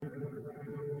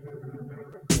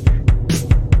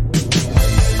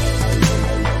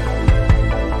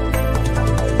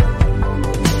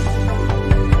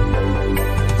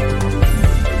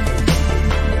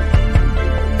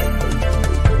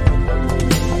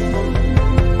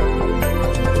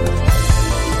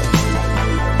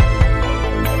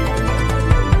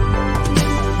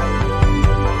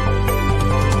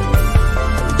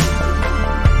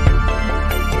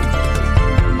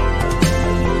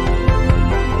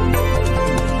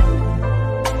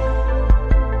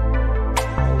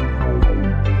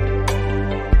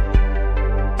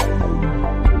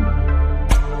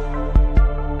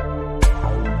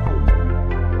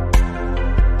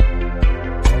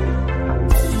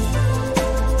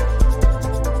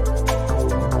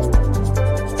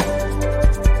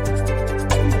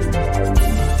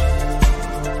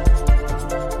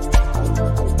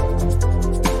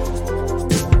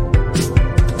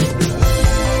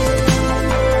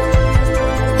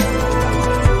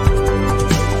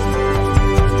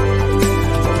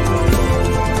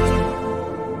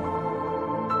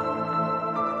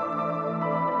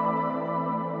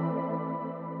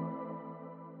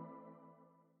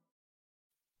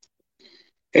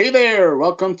Hey there,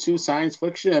 welcome to Science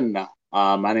Fiction.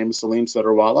 My name is Salim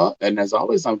Sadarwala, and as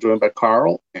always, I'm joined by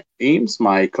Carl Eames,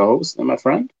 my co-host and my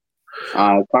friend.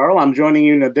 Carl, I'm joining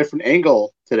you in a different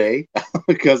angle today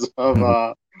because of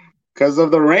Mhm.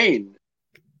 the rain.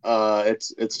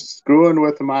 It's screwing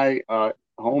with my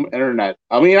home internet.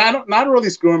 I mean, I don't not really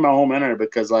screwing my home internet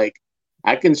because like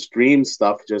I can stream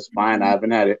stuff just fine. I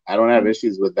don't have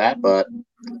issues with that, but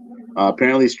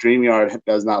apparently StreamYard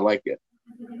does not like it.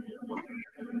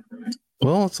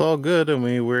 Well, it's all good. I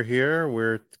mean, we're here,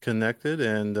 we're connected,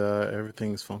 and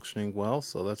everything's functioning well.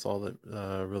 So that's all that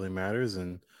really matters.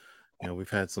 And we've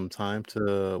had some time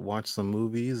to watch some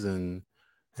movies and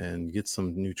get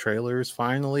some new trailers.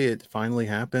 Finally, it finally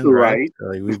happened, right?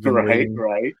 Right, We've been right, waiting.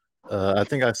 right. I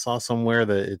think I saw somewhere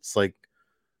that it's like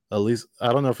at least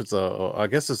I don't know if it's I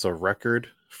guess it's a record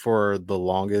for the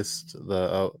longest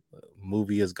the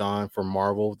movie has gone for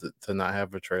Marvel to not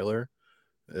have a trailer.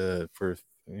 For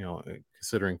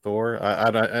considering Thor.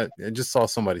 I just saw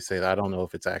somebody say that. I don't know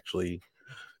if it's actually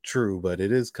true, but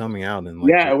it is coming out in like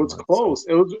Yeah, three it was months. So close.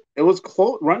 It was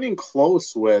close, running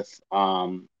close with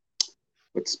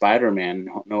Spider-Man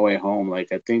No Way Home. Like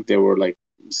I think they were like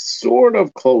sort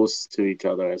of close to each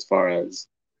other as far as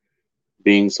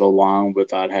being so long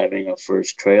without having a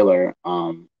first trailer.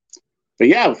 But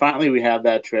yeah, finally we have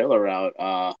that trailer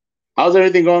out. How's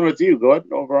everything going with you?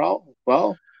 Good overall?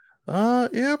 Well,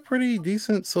 yeah, pretty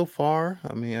decent so far.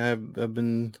 I mean, I've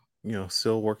been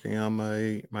still working on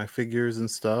my figures and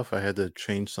stuff. I had to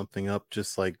change something up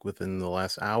just like within the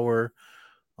last hour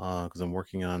because I'm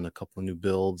working on a couple of new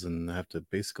builds and I have to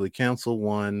basically cancel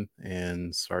one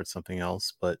and start something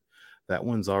else. But that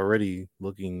one's already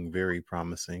looking very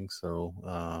promising. So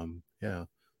yeah,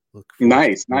 look forward to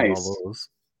nice, seeing nice. all those.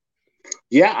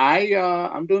 Yeah,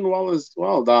 I'm doing well as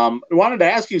well. I wanted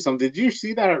to ask you something. Did you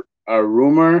see that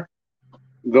rumor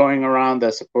going around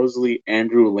that supposedly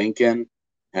Andrew Lincoln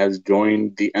has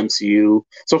joined the MCU?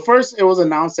 So first it was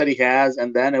announced that he has,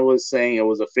 and then it was saying it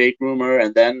was a fake rumor,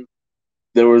 and then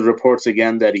there was reports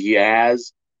again that he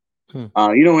has. Hmm.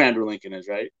 You know who Andrew Lincoln is,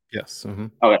 right? Yes.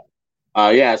 Okay.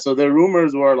 Yeah. So the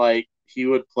rumors were like he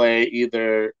would play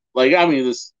either like I mean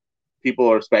this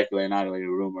people are speculating, not really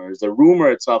rumors. The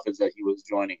rumor itself is that he was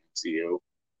joining MCU.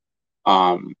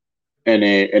 Um, in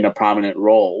a prominent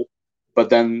role. But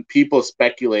then people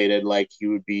speculated like he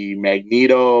would be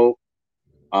Magneto,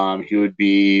 he would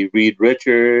be Reed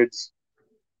Richards.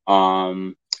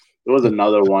 Um, there was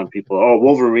another one people. Oh,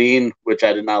 Wolverine, which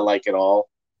I did not like at all.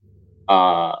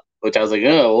 Which I was like,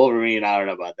 oh, Wolverine. I don't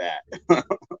know about that.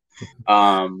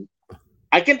 um,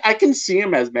 I can see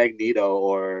him as Magneto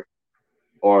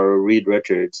or Reed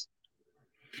Richards.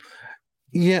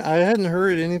 Yeah, I hadn't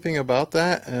heard anything about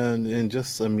that, and in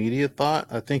just immediate thought,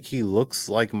 I think he looks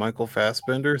like Michael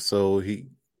Fassbender, so he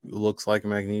looks like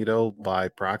Magneto by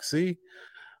proxy.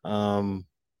 Um,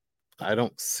 I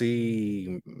don't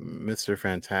see Mr.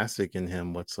 Fantastic in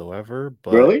him whatsoever,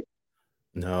 but Really, I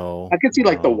no, could see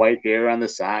like the no, white hair on the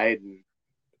side. And,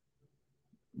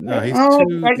 no,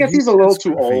 I guess he's he's a too little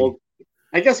too scruffy. old.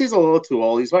 I guess he's a little too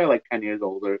old. He's probably like 10 years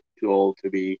older, too old to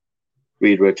be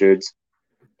Reed Richards.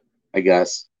 I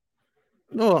guess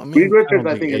No, I Reed mean, I Richards, don't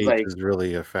I think think is age like is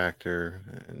really a factor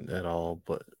at all,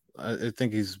 but I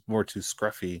think he's more too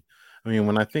scruffy. I mean,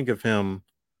 when I think of him,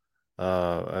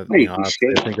 wait, he's obviously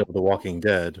I shaved. think of The Walking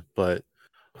Dead, but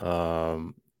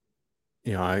um,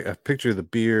 I picture the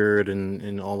beard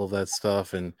and all of that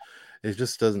stuff, and it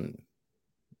just doesn't.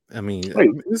 I mean,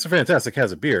 Wait, Mr. Fantastic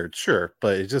has a beard, sure,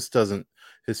 but it just doesn't.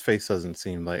 His face doesn't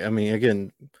seem like. I mean,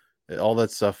 again, all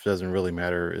that stuff doesn't really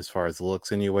matter as far as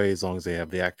looks anyway, as long as they have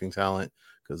the acting talent.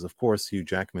 Because of course, Hugh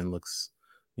Jackman looks,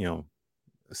 you know,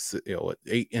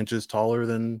 8 inches taller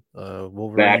than the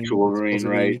actual Wolverine Wolverine,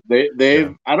 right? supposedly. They've.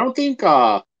 Yeah. I don't think.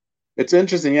 It's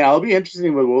interesting. Yeah, it'll be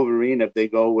interesting with Wolverine if they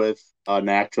go with an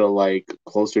actual like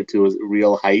closer to a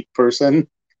real height person.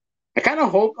 I kind of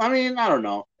hope. I mean, I don't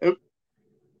know.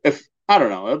 If I don't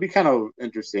know, it'll be kind of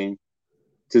interesting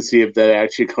to see if they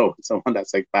actually go with someone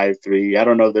that's like 5'3". I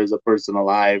don't know if there's a person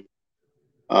alive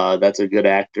that's a good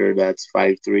actor that's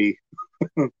 5'3".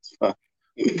 Yeah, uh,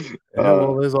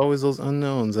 well, there's always those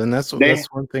unknowns, and they that's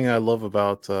one thing I love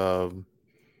about.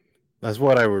 That's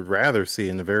what I would rather see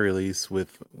in the very least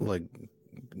with like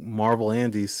Marvel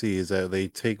and DC is that they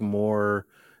take more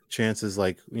chances.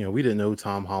 Like we didn't know who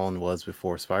Tom Holland was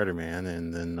before Spider Man,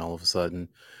 and then all of a sudden,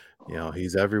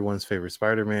 he's everyone's favorite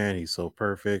Spider Man. He's so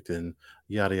perfect, and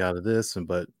yada yada this, and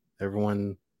but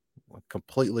everyone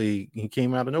completely he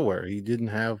came out of nowhere. He didn't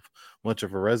have much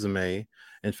of a resume.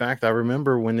 In fact, I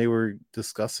remember when they were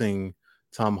discussing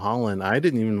Tom Holland, I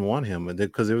didn't even want him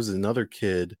because there was another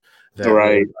kid that was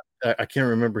right. I can't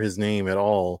remember his name at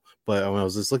all, but when I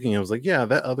was just looking, I was like, yeah,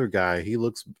 that other guy, he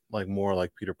looks like more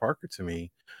like Peter Parker to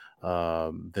me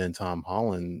than Tom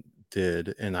Holland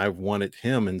did, and I wanted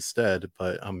him instead.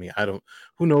 But I mean, I don't.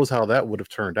 Who knows how that would have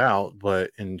turned out?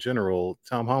 But in general,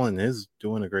 Tom Holland is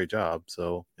doing a great job.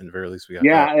 So, in the very least, we got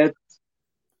that. Yeah,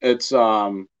 it's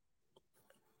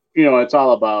it's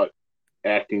all about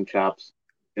acting chops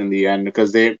in the end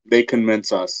because they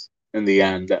convince us in the Mhm.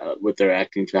 end with their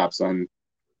acting chops and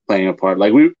playing a part.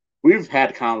 Like we've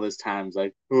had countless times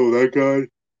like, oh, that guy,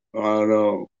 I don't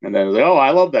know, and then like, oh,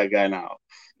 I love that guy now.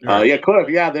 Right. Yeah, Cliff.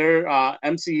 Yeah, their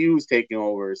MCU is taking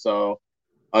over, so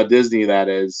Disney that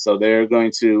is. So they're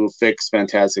going to fix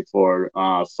Fantastic Four.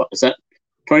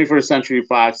 21st Century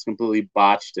Fox completely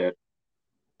botched it.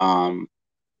 Um,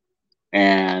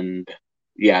 and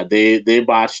yeah, they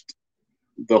botched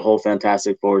the whole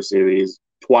Fantastic Four series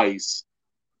twice.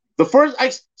 The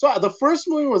first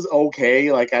movie was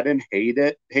okay. Like I didn't hate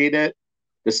it.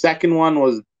 The second one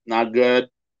was not good,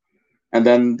 and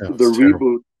then That was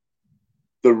terrible.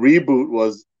 the reboot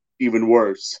was even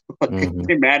worse. Like Hmm.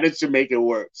 they managed to make it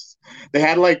worse. They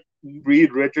had like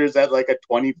Reed Richards at like a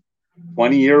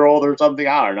 20-year old or something.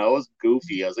 I don't know. It was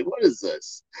goofy. I was like, what is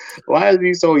this? Why is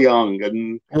he so young?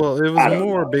 And Well, it was I don't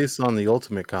more know. based on the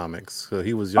Ultimate Comics, so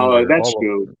he was Oh, younger. that's All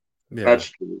true. of yeah. That's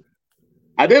true.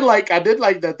 I did like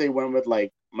that they went with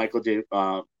like Michael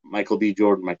B.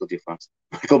 Jordan, Michael J. Fox,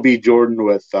 Michael B. Jordan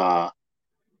with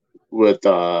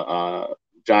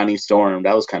Johnny Storm.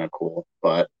 That was kind of cool.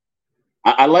 But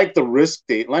I like the risk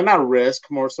they like not risk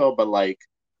more so, but like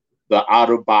the out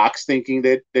of box thinking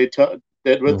that they took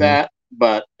did with Hmm. that.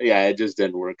 But yeah, it just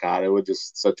didn't work out. It was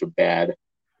just such a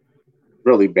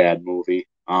really bad movie.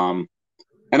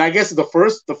 And I guess the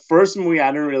first movie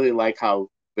I didn't really like how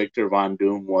Victor Von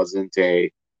Doom wasn't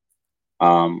a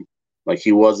like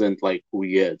he wasn't like who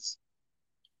he is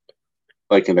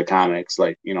like in the comics.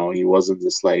 Like he wasn't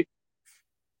this like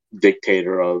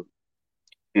dictator of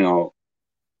you know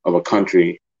of a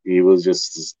country. He was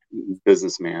just this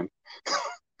businessman.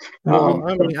 Well,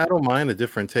 I So mean, I don't mind a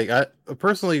different take. I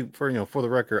personally, for the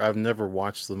record, I've never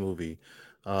watched the movie,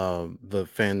 the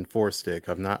Fan Four Stick.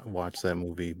 I've not watched that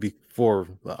movie for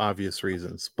the obvious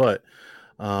reasons, but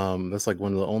that's like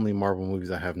one of the only Marvel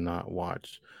movies I have not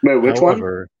watched. wait, which one?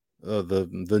 However,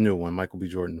 the new one, Michael B.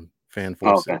 Jordan, Fan Four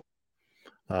Oh, okay, Stick.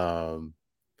 Um,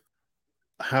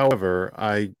 However,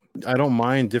 I don't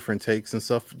mind different takes and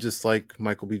stuff, just like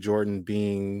Michael B. Jordan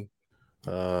being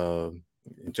uh,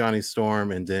 Johnny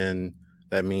Storm, and then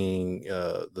that meaning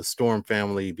the Storm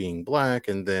family being black,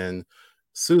 and then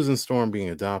Susan Storm being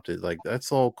adopted. Like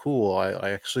that's all cool.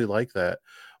 I actually like that,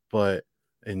 but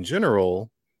in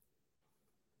general,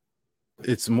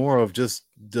 it's more of just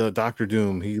the Doctor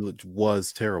Doom.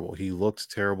 Was terrible. He looked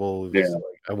terrible. It was yeah,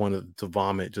 like I wanted to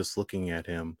vomit just looking at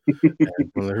him. And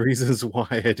one of the reasons why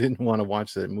I didn't want to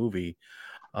watch that movie.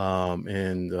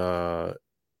 And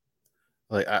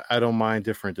like I don't mind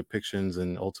different depictions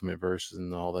and ultimate versions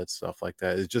and all that stuff like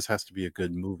that. It just has to be a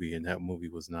good movie, and that movie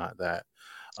was not that.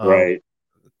 Um, right.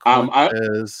 Clint I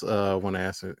says, when I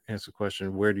answer the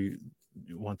question,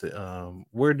 you want to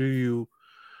where do you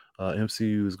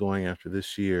MCU is going after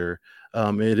this year?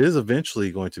 It is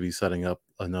eventually going to be setting up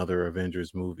another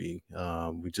Avengers movie.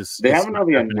 We just They it's haven't not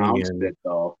really happening announced in it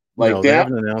though. Like no, they they have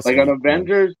haven't announced like an anything.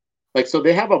 Avengers. Like so,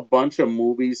 they have a bunch of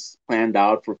movies planned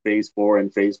out for Phase 4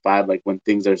 and Phase 5. Like when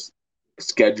things are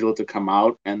scheduled to come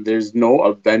out, and there's no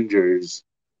Avengers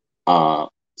uh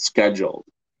scheduled.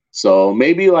 So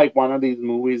maybe like one of these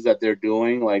movies that they're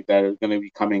doing, like that is going to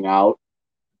be coming out.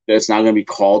 It's not going to be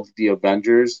called The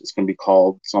Avengers. It's going to be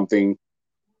called something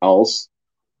else,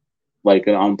 like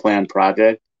an unplanned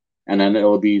project, and then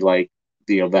it'll be like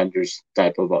the Avengers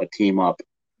type of a team up.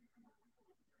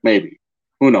 Maybe.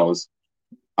 Who knows?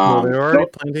 Well, they're already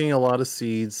So planting a lot of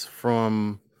seeds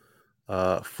for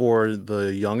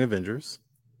the Young Avengers.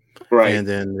 right, And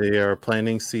then they are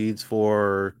planting seeds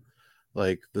for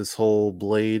like this whole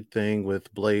Blade thing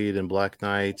with Blade and Black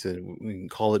Knight, and we can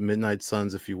call it Midnight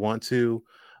Suns if you want to.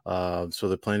 So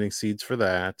they're planting seeds for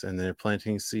that, and they're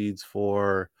planting seeds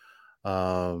for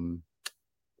um,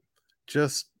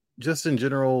 just just in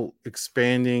general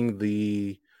expanding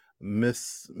the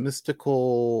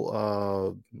mystical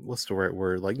what's the right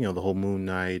word, like the whole Moon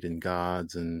Knight and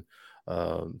gods and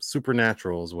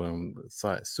supernatural as well,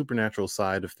 supernatural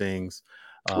side of things,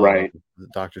 uh right,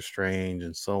 Doctor Strange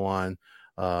and so on.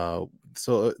 uh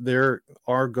so there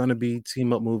are going to be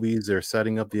team up movies. They're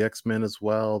setting up the X-Men as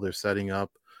well. They're setting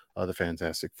up the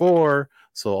Fantastic Four,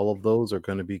 so all of those are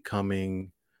going to be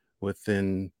coming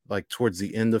within, like, towards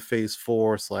the end of phase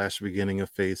 4 slash beginning of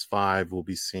phase 5. We'll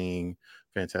be seeing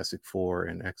Fantastic Four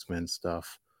and X-Men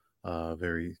stuff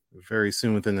very, very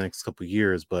soon within the next couple of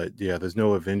years. But yeah, there's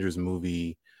no Avengers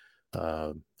movie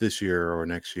this year or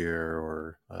next year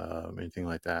or anything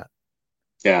like that.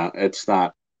 Yeah, it's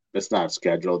not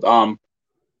scheduled. That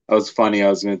was funny. I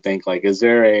was gonna think like, is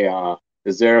there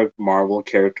a Marvel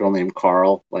character named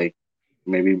Carl? Like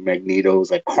maybe Magneto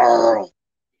was like Carl,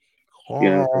 you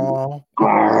know,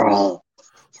 Carl,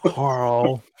 Carl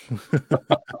Carl.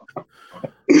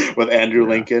 with Andrew Yeah,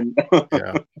 Lincoln.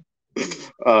 yeah.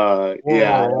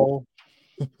 Yeah, Carl.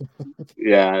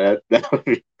 yeah, that would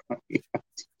be funny.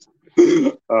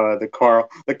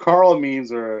 The Carl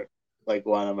memes are like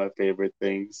one of my favorite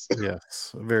things.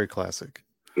 Yes, very classic.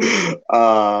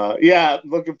 Yeah,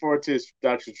 looking forward to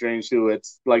Doctor Strange 2.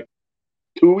 It's like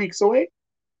 2 weeks away.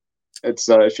 It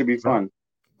should be Yeah. fun.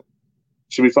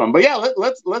 Should be fun. But yeah,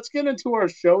 let's get into our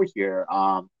show here.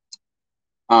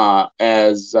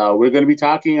 As we're going to be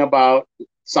talking about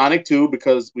Sonic 2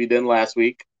 because we didn't last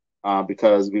week,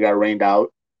 because we got rained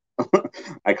out.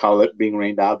 I call it being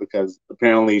rained out because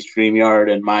apparently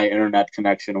StreamYard and my internet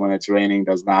connection when it's raining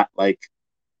does not like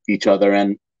each other.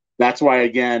 And that's why,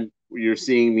 again, you're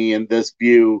seeing me in this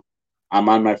view. I'm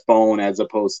on my phone as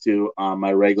opposed to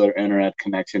my regular internet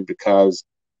connection because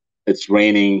it's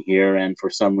raining here. And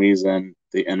for some reason,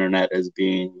 the internet is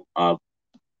being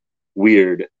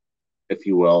weird, if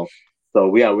you will.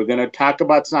 So, yeah, we're going to talk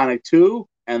about Sonic 2,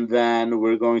 and then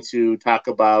we're going to talk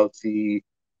about the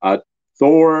uh,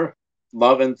 Thor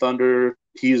Love and Thunder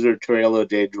teaser trailer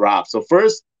they dropped. So,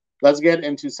 first, let's get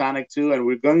into Sonic 2, and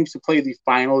we're going to play the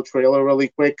final trailer really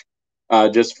quick,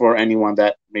 just for anyone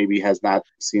that maybe has not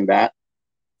seen that.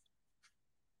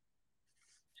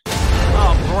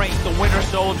 Oh, great, the Winter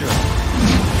Soldier.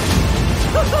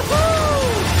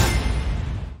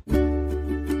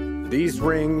 These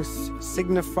rings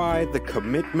signify the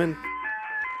commitment.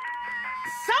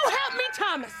 So help me,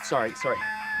 Thomas! Sorry.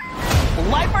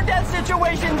 Life or death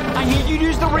situation, I need you to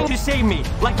use the ring to save me,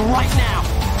 like right now.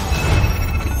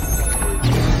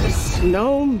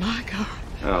 Oh my God.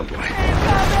 Oh boy.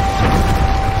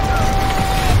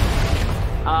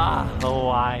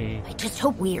 Hawaii. I just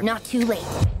hope we're not too late.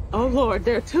 Oh Lord,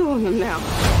 there are two of them now.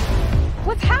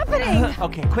 What's happening?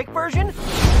 Okay, quick version.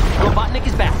 Robotnik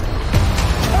is back.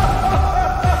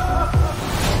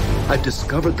 I've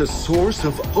discovered the source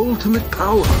of ultimate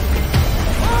power.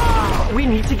 We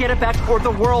need to get it back or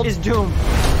the world is doomed.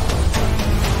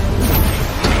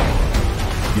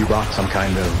 You brought some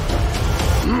kind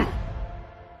of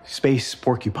space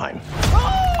porcupine.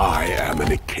 I am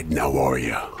an echidna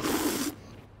warrior.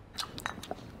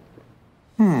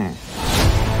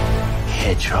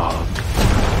 Hedgehog.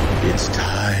 It's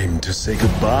time to say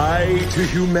goodbye to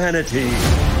humanity.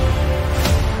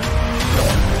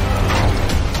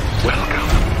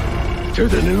 Welcome to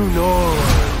the new norm.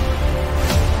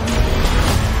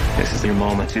 This is your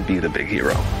moment to be the big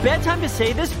hero. Bad time to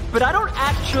say this, but I don't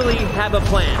actually have a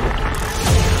plan.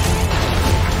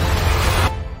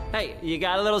 Hey, you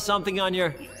got a little something on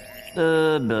your...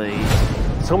 boy.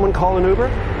 Someone call an Uber?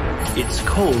 It's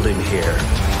cold in here.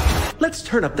 Let's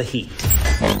turn up the heat.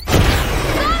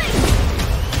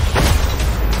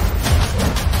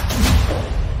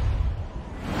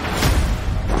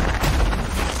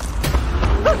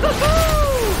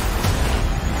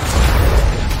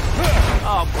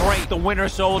 Oh, great, the Winter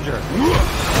Soldier.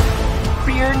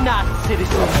 Fear not,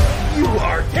 citizen. You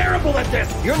are terrible at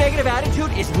this. Your negative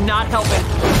attitude is not helping.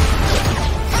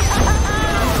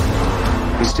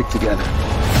 We stick together,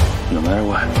 no matter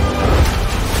what.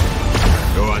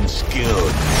 You're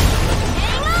unskilled,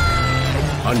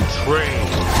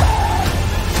 untrained,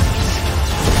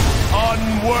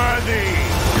 unworthy.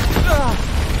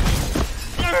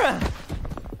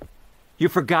 You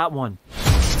forgot one.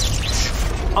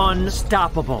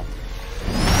 Unstoppable.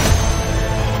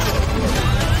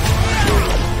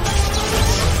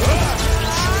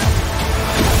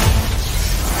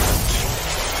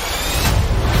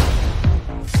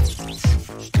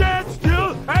 Stand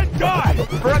still and die.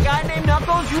 For a guy named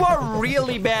Knuckles, you are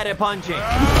really bad at punching.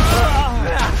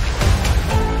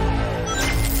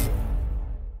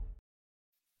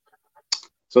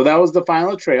 So that was the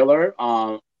final trailer.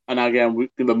 And again,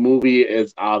 the movie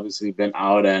has obviously been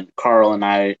out, and Carl and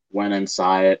I went and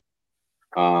saw it.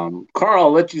 Carl,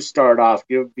 I'll let you start off.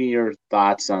 Give me your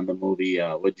thoughts on the movie.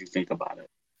 What do you think about it?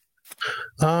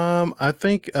 I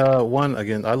think one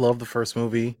again, I love the first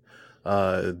movie.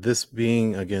 This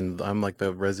being again, I'm like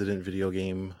the resident video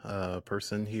game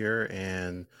person here,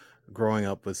 and growing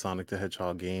up with Sonic the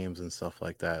Hedgehog games and stuff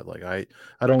like that. Like I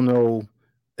don't know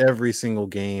every single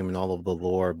game and all of the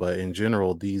lore, but in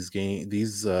general, these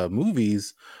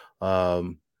movies,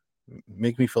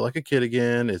 make me feel like a kid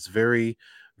again. It's very,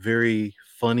 very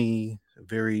funny,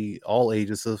 very all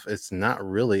ages. It's not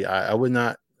really. I would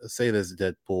not say there's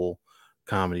Deadpool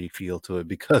comedy feel to it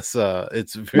because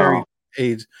it's very No.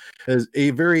 age is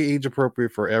a very age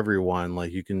appropriate for everyone.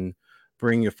 Like you can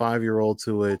bring your 5-year-old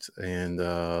to it and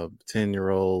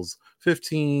 10-year-olds,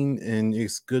 15, and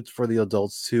it's good for the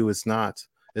adults too. It's not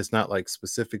like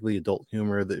specifically adult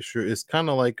humor. That sure it's kind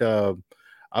of like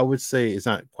I would say it's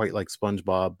not quite like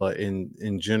SpongeBob, but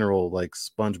in general, like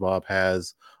SpongeBob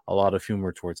has a lot of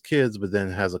humor towards kids, but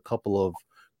then has a couple of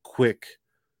quick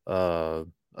uh,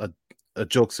 uh,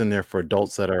 jokes in there for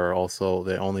adults that are also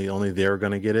they only they're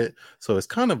gonna get it. So it's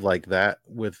kind of like that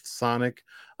with Sonic,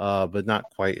 but not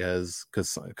quite as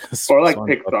because Or like SpongeBob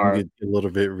can Pixar, get a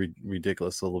little bit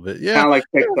ridiculous, a little bit. Yeah, kind of like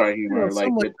yeah, Pixar humor, like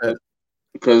something like that.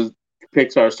 because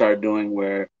Pixar started doing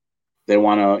where they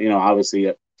want to,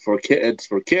 obviously for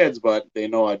kids, but they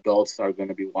know adults are going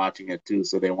to be watching it too,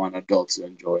 so they want adults to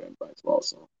enjoy it as well.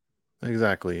 So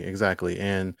Exactly.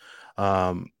 And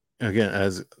um again,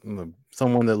 as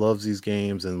someone that loves these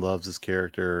games and loves this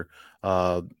character,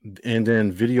 uh and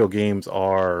then video games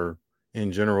are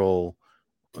in general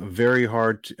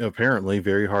apparently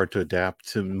very hard to adapt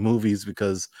to movies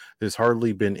because there's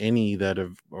hardly been any that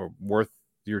are worth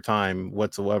your time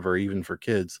whatsoever, even for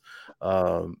kids.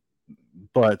 Um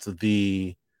but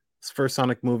the first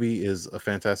Sonic movie is a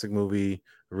fantastic movie,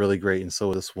 really great, and so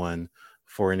is this one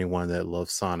for anyone that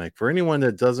loves Sonic. For anyone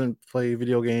that doesn't play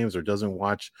video games or doesn't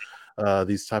watch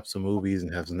these types of movies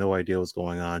and has no idea what's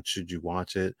going on, should you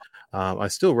watch it? I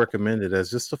still recommend it as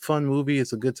just a fun movie.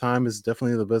 It's a good time. It's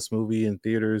definitely the best movie in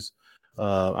theaters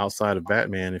outside of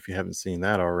Batman, if you haven't seen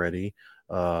that already.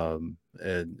 And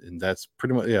that's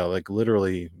pretty much, yeah, like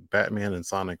literally Batman and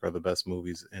Sonic are the best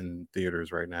movies in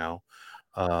theaters right now.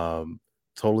 um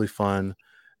Totally fun,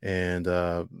 and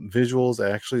visuals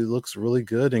actually looks really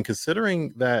good, and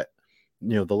considering that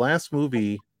the last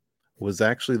movie was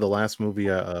actually the last movie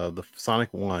the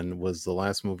Sonic 1 was the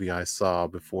last movie I saw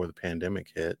before the pandemic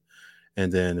hit.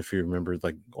 And then if you remember,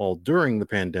 like all during the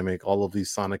pandemic, all of these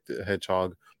Sonic the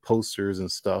Hedgehog posters and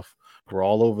stuff were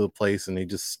all over the place, and they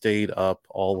just stayed up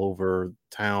all over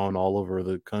town, all over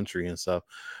the country and stuff.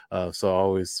 So I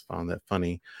always found that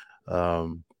funny.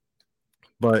 Um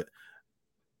but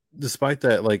despite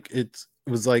that, like it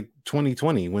was like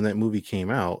 2020 when that movie came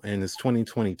out, and it's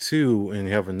 2022, and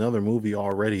you have another movie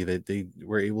already that they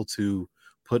were able to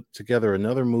put together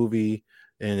another movie,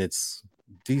 and it's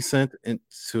decent, and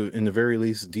to in the very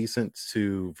least decent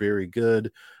to very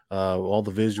good. All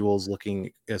the visuals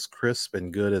looking as crisp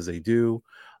and good as they do.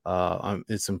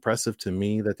 It's impressive to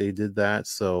me that they did that.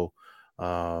 So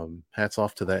hats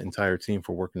off to that entire team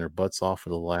for working their butts off for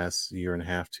the last year and a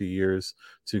half, 2 years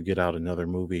to get out another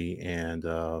movie, and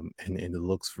it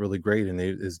looks really great, and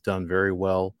it's done very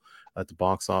well at the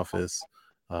box office.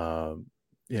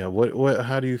 Yeah, what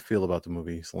how do you feel about the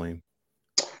movie, Salim?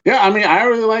 yeah, I mean, I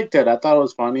really liked it. I thought it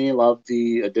was funny. Loved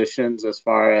the additions as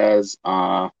far as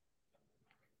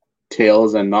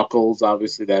Tails and Knuckles.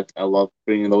 Obviously, that I love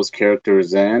bringing those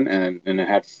characters in, and it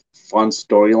had fun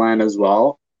storyline as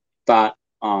well. Thought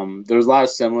there was a lot of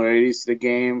similarities to the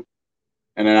game,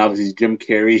 and then obviously Jim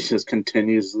Carrey just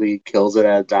continuously kills it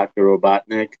as Dr.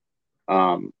 Robotnik.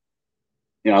 Um,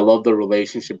 I love the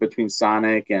relationship between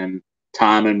Sonic and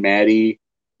Tom and Maddie.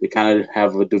 They kind of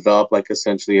have developed like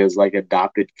essentially as like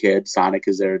adopted kid. Sonic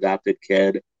is their adopted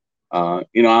kid. I'm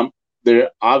there.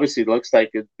 Obviously, looks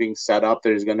like it's being set up.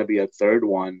 There's going to be a third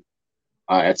one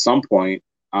at some point.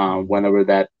 Whenever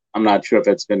that, I'm not sure if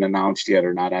it's been announced yet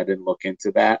or not. I didn't look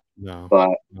into that, No, but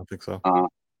I don't think so.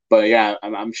 but yeah,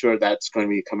 I'm sure that's going to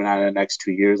be coming out in the next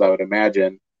 2 years, I would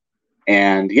imagine.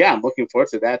 And yeah, I'm looking forward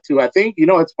to that too. I think,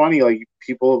 it's funny, like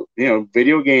people,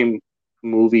 video game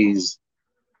movies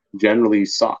generally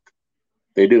suck.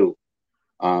 They do.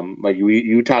 Like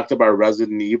you talked about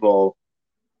Resident Evil,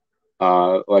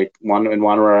 like one of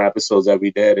our episodes that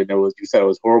we did, and you said it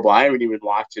was horrible. I haven't even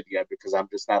watched it yet because I'm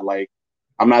just not like,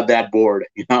 I'm not that bored,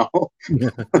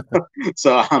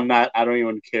 So I don't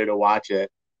even care to watch it.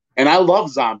 And I love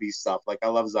zombie stuff. Like I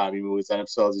love zombie movies. And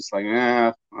so I was just like,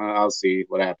 I'll see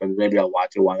what happens. Maybe I'll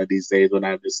watch it one of these days when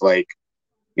I'm just like,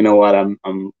 you know what, I'm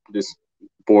just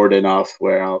bored enough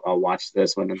where I'll watch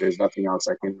this when there's nothing else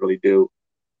I can really do.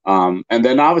 And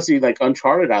then obviously like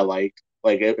Uncharted, I liked.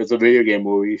 Like it's a video game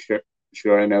movie,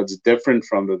 sure. I know it's different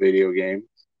from the video game.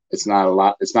 It's not a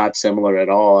lot. It's not similar at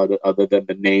all, other than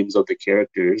the names of the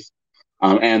characters,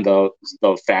 and the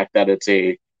fact that it's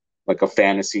a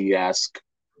fantasy-esque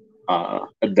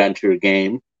adventure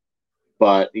game.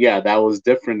 But yeah, that was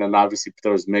different, and obviously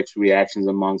there was mixed reactions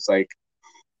amongst like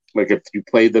Like if you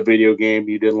played the video game,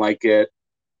 you didn't like it.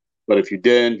 But if you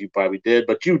didn't, you probably did.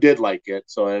 But you did like it,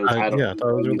 so I thought it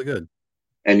was really good.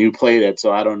 And you played it,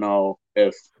 so I don't know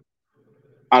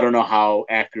how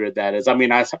accurate that is. I mean,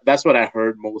 that's what I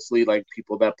heard mostly. Like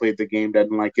people that played the game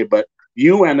didn't like it, but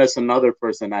you and this another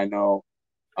person I know,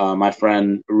 my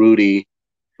friend Rudy,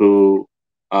 who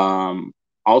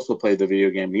also played the video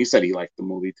game. He said he liked the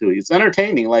movie too. It's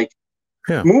entertaining. Like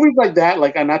movies like that.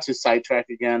 Like I'm not to sidetrack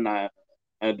again. I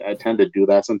tend to do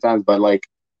that sometimes, but like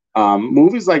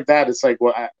movies like that, it's like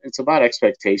it's about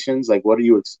expectations. Like, what are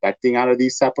you expecting out of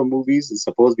these type of movies? It's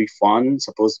supposed to be fun,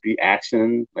 supposed to be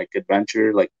action, like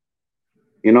adventure. Like,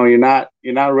 you're not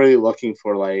really looking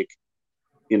for like,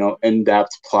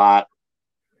 in-depth plot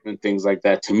and things like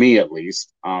that. To me, at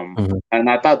least. And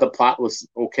I thought the plot was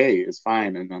okay. It's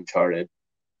fine in Uncharted.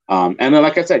 And then,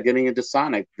 like I said, getting into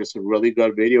Sonic, just a really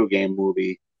good video game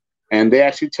movie. And they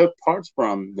actually took parts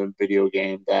from the video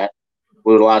game that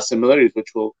with a lot of similarities,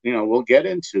 which we'll get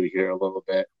into here a little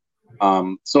bit.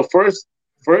 So first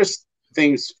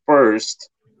things first,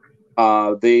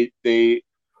 they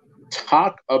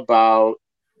talk about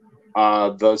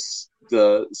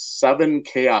the 7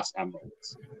 Chaos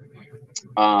Emeralds.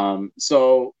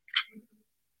 So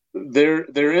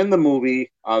they're in the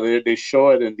movie. They show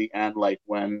it in the end, like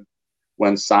when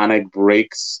Sonic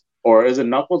breaks, or is it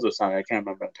Knuckles or Sonic? I can't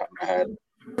remember on top of my head.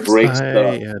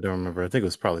 I don't remember. I think it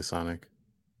was probably Sonic.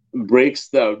 Breaks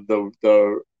the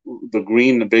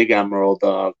green, the big emerald,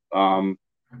 and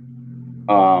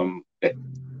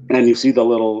you see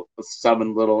the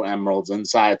 7 little emeralds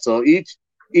inside. So each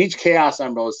Chaos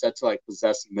Emerald is said to like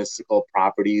possess mystical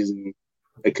properties, and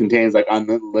it contains like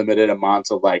unlimited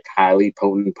amounts of like highly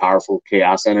potent, powerful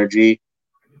chaos energy.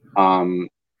 The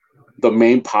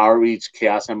main power of each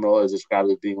Chaos Emerald is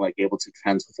described as being like able to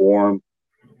transform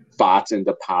thoughts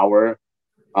into power.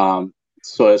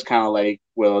 So it's kind of like,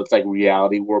 it's like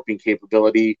reality warping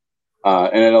capability,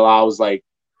 and it allows like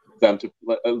them to,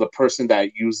 the person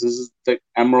that uses the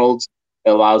emeralds,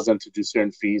 it allows them to do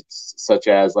certain feats, such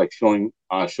as like showing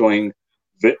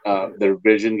their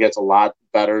vision gets a lot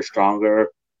better, stronger,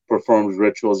 performs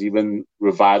rituals, even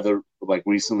revive the like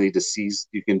recently deceased.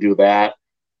 You can do that.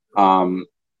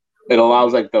 It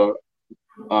allows like the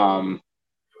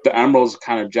emeralds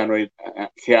kind of generate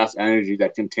chaos energy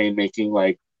that contain making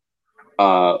like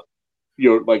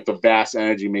your like the vast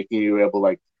energy, making you able to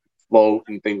like float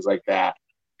and things like that.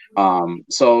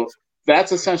 So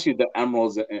that's essentially the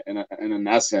emeralds in an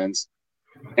essence,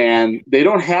 and they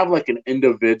don't have like an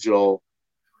individual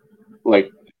like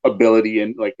ability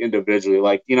and like individually,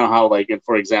 like how like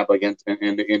for example like in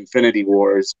the Infinity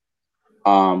Wars,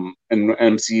 in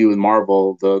MCU and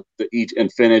Marvel, the each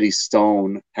Infinity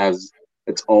Stone has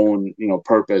its own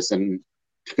purpose, and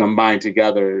combined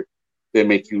together they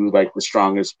make you like the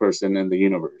strongest person in the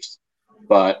universe.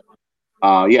 But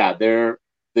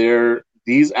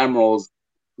these emeralds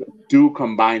do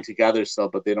combine together still,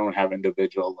 but they don't have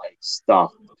individual like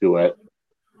stuff to it.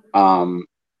 And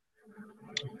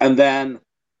then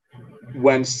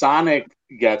when Sonic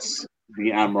gets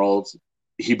the emeralds,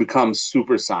 he becomes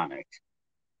Super Sonic.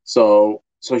 So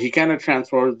he kind of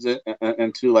transforms it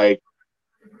into like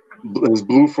his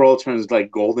blue fur turns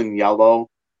like golden yellow.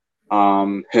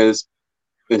 His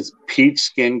peach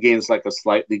skin gains like a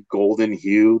slightly golden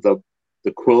hue. The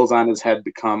quills on his head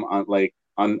become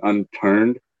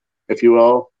unturned, if you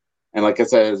will. And like I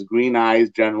said, his green eyes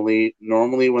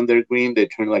normally when they're green, they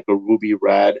turn like a ruby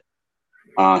red.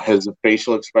 His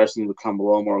facial expressions become a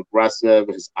little more aggressive.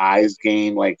 His eyes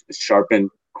gain like sharpened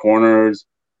corners.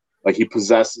 Like he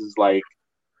possesses like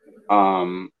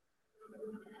more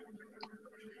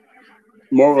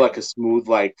of like a smooth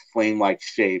like flame like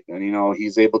shape, and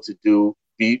he's able to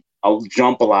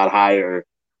jump a lot higher.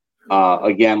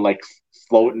 Again, like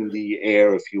float in the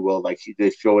air, if you will. Like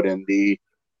they show it in the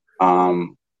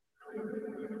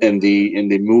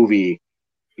movie.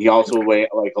 He also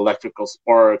like electrical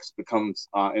sparks, becomes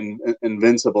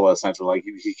invincible essentially. Like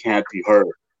he can't be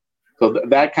hurt. So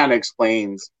that kind of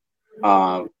explains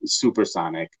Super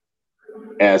Sonic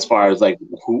as far as like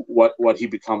what he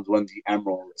becomes when the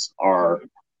emeralds are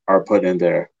put in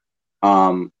there.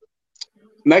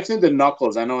 Next into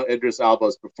Knuckles, I know Idris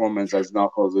Elba's performance as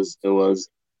Knuckles was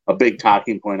a big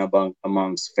talking point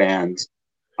amongst fans.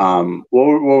 What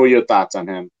were your thoughts on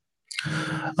him?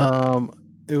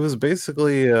 It was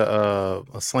basically a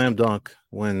slam dunk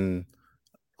when,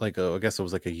 like, I guess it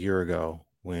was like a year ago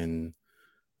when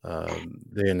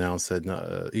they announced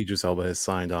that Idris Elba has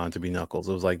signed on to be Knuckles.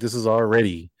 It was like, this is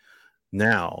already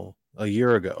now a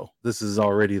year ago. This is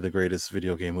already the greatest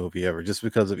video game movie ever, just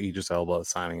because of Idris Elba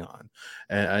signing on.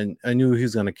 And I knew he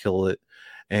was going to kill it.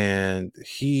 and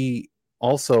he's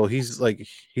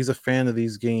a fan of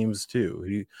these games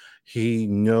too. He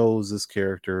knows this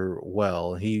character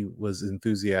well. He was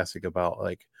enthusiastic about,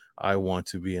 like, I want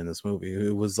to be in this movie.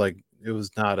 It was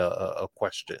not a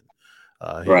question.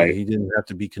 Right. He didn't have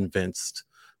to be convinced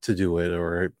to do it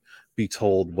or be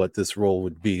told what this role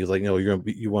would be. He's like, no,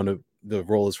 the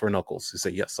role is for Knuckles. He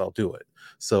said, yes, I'll do it.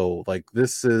 So, like,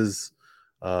 this is,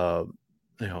 I'm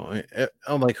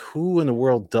like, who in the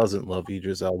world doesn't love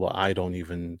Idris Elba? I don't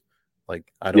want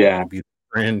to be the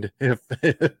friend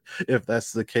if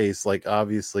that's the case, like,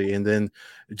 obviously. And then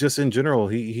just in general,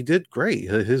 he did great.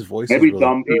 His voice Maybe is really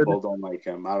dumb good. people don't like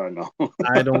him. I don't know.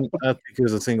 I think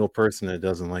there's a single person that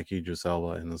doesn't like Idris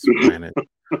Elba in this planet.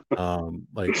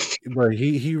 But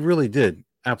he really did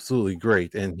absolutely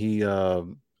great. And he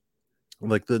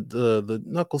like the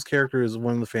Knuckles character is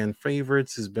one of the fan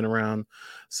favorites. He's been around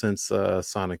since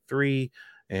Sonic 3,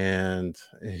 and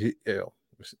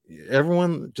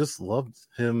everyone just loved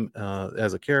him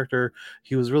as a character.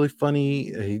 He was really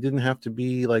funny. He didn't have to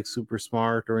be like super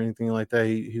smart or anything like that.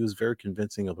 He was very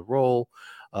convincing of the role.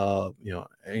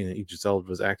 Idris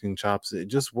Elba's acting chops, it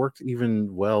just worked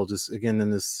even well, just again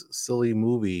in this silly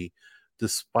movie,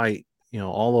 despite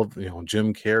all of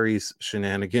Jim Carrey's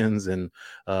shenanigans and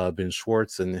Ben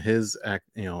Schwartz and his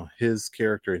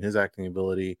character and his acting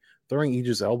ability. Throwing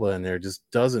Idris Elba in there just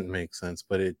doesn't make sense,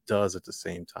 but it does at the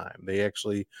same time. They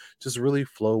actually just really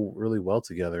flow really well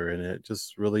together, and it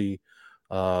just really,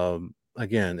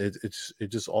 again, it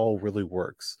just all really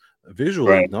works.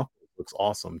 Visually, Right. Knuckles looks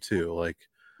awesome too. Like,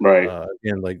 right.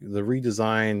 Again, like the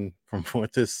redesign from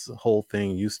what this whole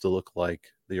thing used to look like,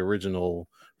 the original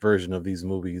version of these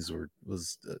movies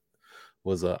was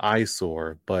an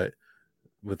eyesore, but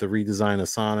with the redesign of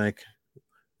Sonic,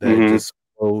 that just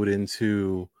flowed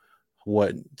into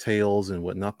what Tails and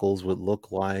what Knuckles would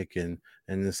look like, and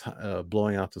this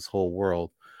blowing out this whole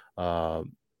world.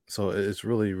 So it's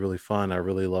really, really fun. I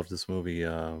really love this movie.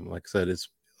 Like I said, it's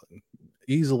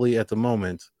easily at the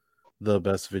moment the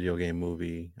best video game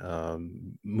movie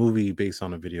based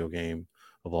on a video game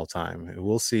of all time. And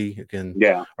we'll see. Again,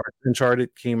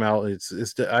 Uncharted came out.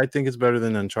 I think it's better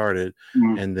than Uncharted.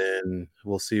 And then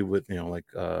we'll see with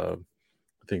I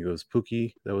think it was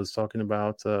Pookie that was talking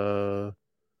about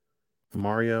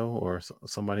Mario, or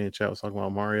somebody in the chat was talking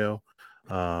about Mario.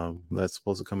 That's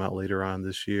supposed to come out later on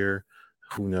this year.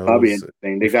 Who knows? Probably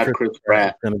interesting. They got Chris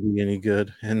Pratt. Going to be any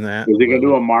good in that? Is he going to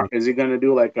do Is he going to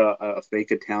do like a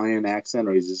fake Italian accent,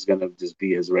 or is this going to just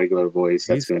be his regular voice?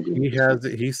 That's going to be.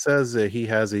 He says that he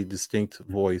has a distinct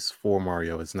voice for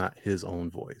Mario. It's not his own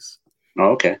voice.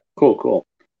 Oh, okay, cool.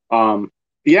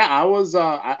 Yeah, I was.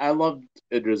 I loved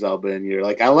Idris Elba in here.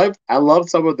 Like, I loved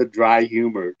some of the dry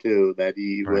humor too that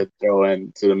he would throw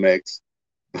into the mix.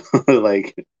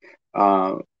 Like,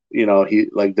 he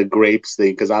like the grapes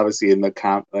thing, because obviously in the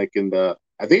I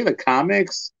think in the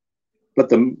comics, but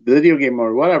the video game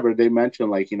or whatever, they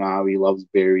mentioned like how he loves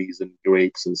berries and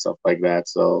grapes and stuff like that.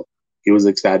 So he was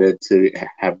excited to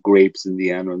have grapes in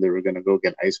the end when they were gonna go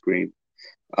get ice cream.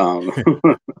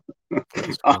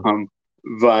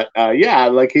 But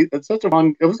like it's such a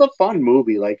fun. It was a fun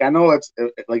movie. Like, I know it's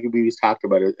like we just talked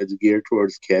about it. It's geared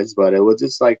towards kids, but it was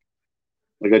just like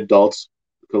adults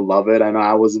could love it. I know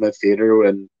I was in the theater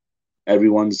when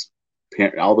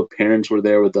all the parents were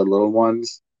there with the little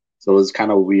ones, so it was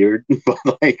kind of weird. But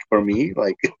like for me,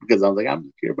 like, because I was like, I'm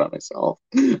just here by myself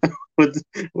with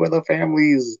the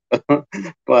families.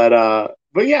 But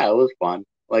yeah, it was fun.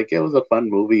 Like, it was a fun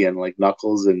movie, and like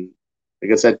Knuckles and,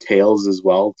 like I said, Tails as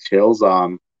well. Tails,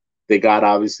 they got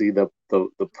obviously the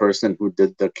person who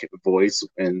did the voice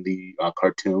in the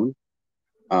cartoon,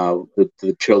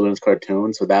 the children's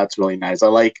cartoon. So that's really nice. I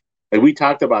like we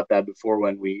talked about that before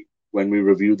when we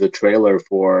reviewed the trailer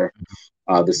for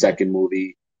the second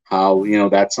movie. How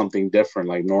that's something different.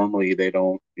 Like, normally they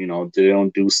don't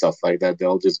do stuff like that.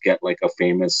 They'll just get like a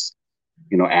famous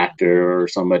actor or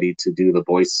somebody to do the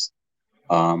voice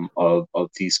of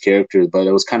these characters, but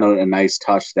it was kind of a nice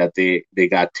touch that they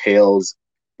got Tails,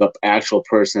 the actual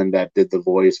person that did the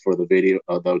voice for the video,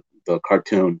 the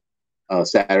cartoon,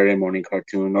 Saturday morning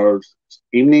cartoon or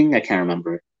evening, I can't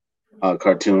remember,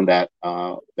 cartoon that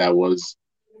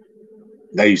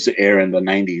used to air in the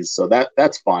 90s. So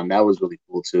that's fun. That was really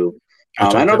cool too.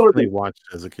 I know definitely watched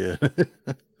as a kid.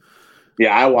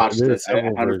 Yeah, I watched it. I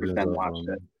 100% watched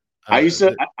it.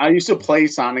 I used to play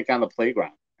Sonic on the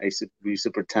playground. We used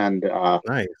to pretend.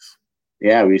 Nice.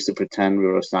 Yeah, we used to pretend we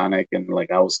were Sonic, and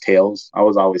like I was Tails. I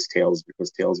was always Tails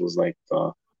because Tails was like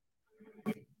the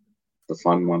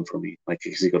fun one for me. Like,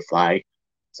 because he could fly,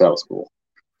 so that was cool.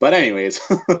 But anyways,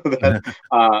 the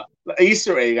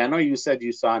Easter egg. I know you said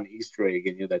you saw an Easter egg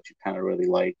in you that you kind of really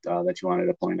liked, that you wanted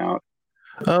to point out.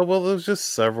 Well, there's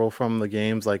just several from the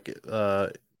games. Like,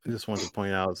 I just wanted to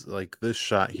point out, like this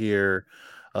shot here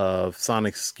of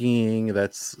Sonic skiing.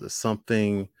 That's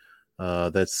something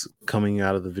that's coming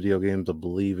out of the video games. I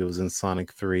believe it was in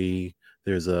Sonic 3.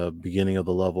 There's a beginning of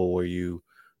the level where you,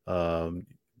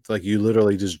 it's like you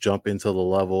literally just jump into the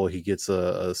level. He gets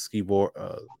a ski board,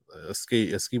 a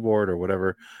ski board or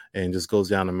whatever, and just goes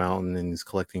down a mountain and he's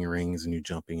collecting rings and you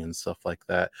jumping and stuff like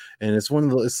that. And it's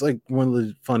like one of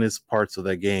the funnest parts of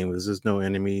that game is there's no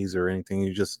enemies or anything.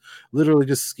 You just literally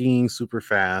just skiing super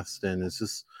fast, and it's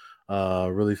just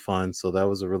really fun. So that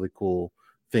was a really cool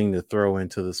thing to throw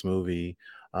into this movie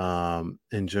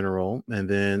in general. And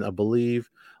then I believe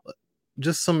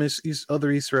just some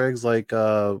other Easter eggs, like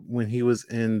when he was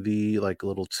in the like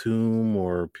little tomb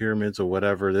or pyramids or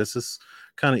whatever. This is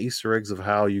kind of Easter eggs of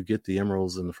how you get the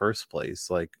emeralds in the first place,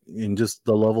 like in just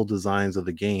the level designs of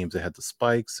the games. They had the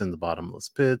spikes and the bottomless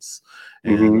pits,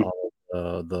 and all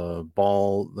the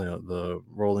ball, the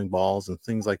rolling balls and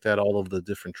things like that. All of the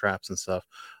different traps and stuff.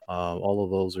 All of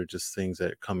those are just things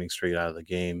that are coming straight out of the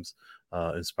games,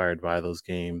 inspired by those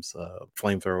games,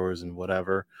 flamethrowers and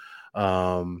whatever.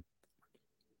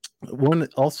 One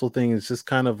also thing is just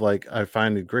kind of like I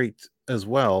find it great as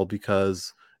well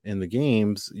because in the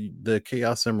games the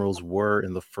Chaos Emeralds were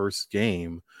in the first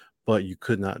game, but you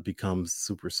could not become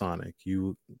supersonic.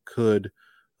 You could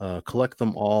collect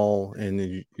them all,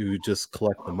 and you just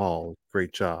collect them all.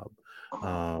 Great job.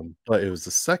 But it was the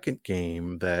second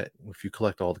game that if you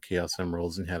collect all the Chaos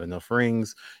Emeralds and had enough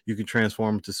rings, you could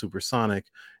transform to supersonic.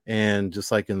 And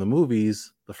just like in the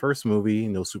movies, the first movie,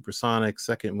 no supersonic,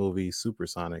 second movie,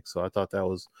 supersonic. So I thought that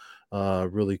was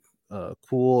really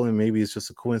cool. And maybe it's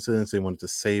just a coincidence they wanted to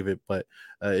save it, but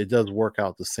it does work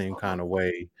out the same kind of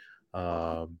way.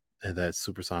 And that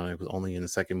supersonic was only in the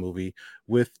second movie,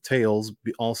 with Tails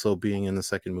also being in the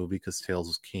second movie because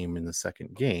Tails came in the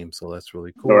second game. So that's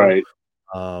really cool. Right.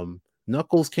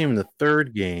 Knuckles came in the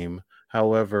third game.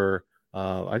 However,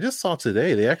 I just saw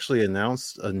today they actually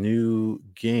announced a new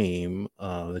game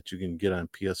that you can get on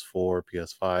PS4,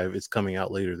 PS5. It's coming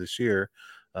out later this year.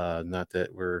 Not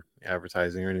that we're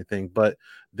advertising or anything, but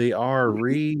they are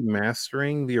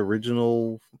remastering the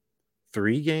original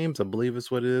 3 games. I believe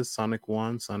is what it is: Sonic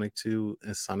 1, Sonic 2,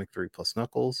 and Sonic 3 plus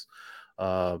Knuckles.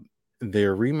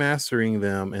 They're remastering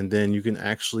them, and then you can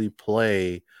actually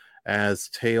play as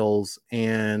Tails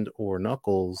and or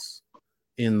Knuckles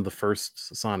in the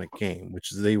first Sonic game,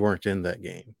 which they weren't in that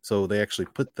game. So they actually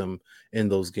put them in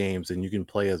those games, and you can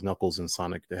play as Knuckles in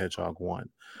Sonic the Hedgehog 1.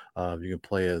 You can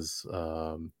play as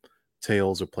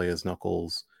Tails or play as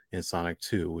Knuckles in Sonic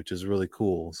 2, which is really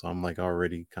cool. So I'm like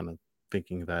already kind of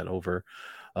thinking that over.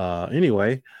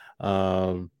 Anyway,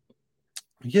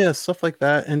 yeah, stuff like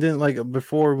that. And then like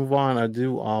before we move on, I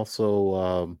do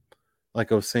also like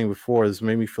I was saying before, this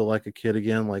made me feel like a kid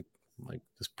again, like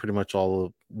just pretty much all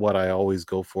of what I always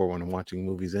go for when I'm watching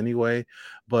movies anyway.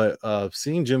 But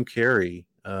seeing Jim Carrey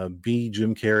be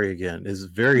Jim Carrey again is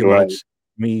very much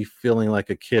me feeling like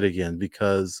a kid again,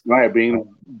 because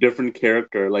being different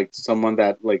character, like someone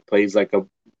that like plays like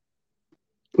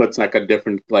puts like a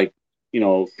different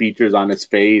features on his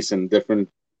face and different,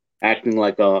 acting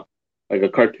like a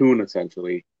cartoon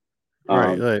essentially.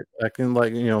 Right, like acting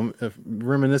like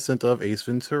reminiscent of Ace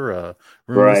Ventura,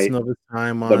 reminiscent of his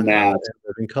time on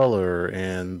Living Color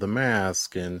and The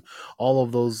Mask and all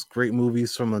of those great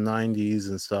movies from the 90s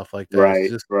and stuff like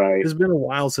that. It's been a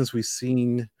while since we've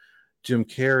seen Jim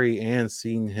Carrey and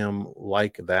seen him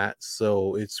like that,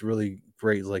 so it's really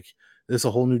great. Like there's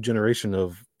a whole new generation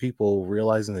of people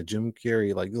realizing that Jim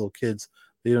Carrey, like little kids,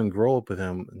 they didn't grow up with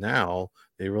him. Now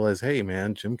they realize, hey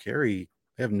man, Jim Carrey,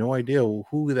 they have no idea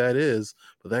who that is,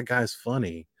 but that guy's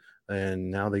funny,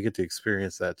 and now they get to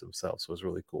experience that themselves. So it's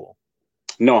really cool.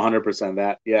 No, 100%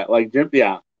 that. Yeah, like Jim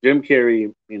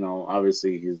Carrey,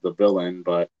 obviously he's the villain,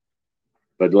 but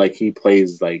like he played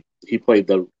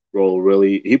the role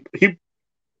really.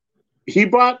 He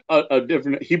brought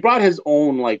he brought his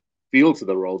own like feel to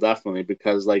the role, definitely,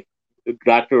 because like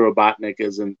Dr. Robotnik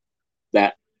isn't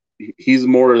that, he's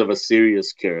more of a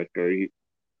serious character.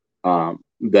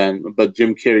 But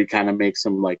Jim Carrey kind of makes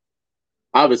him like,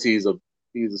 obviously he's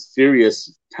a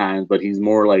serious times, but he's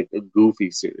more like a goofy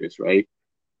serious, right?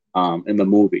 In the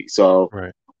movie. So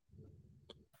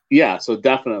yeah, so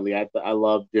definitely I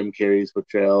love Jim Carrey's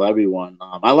portrayal. Everyone.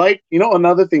 I like,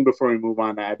 another thing before we move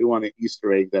on, I do want an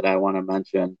Easter egg that I want to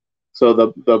mention. So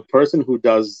the person who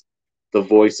does the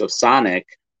voice of Sonic,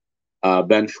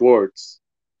 Ben Schwartz,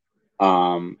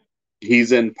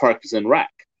 he's in Parks and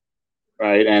Rec.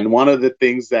 right? And one of the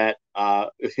things that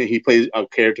he plays a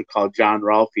character called John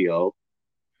Ralphio.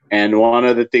 And one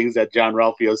of the things that John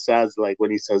Ralphio says, like when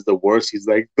he says the worst, he's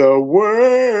like, the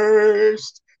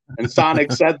worst. And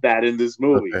Sonic said that in this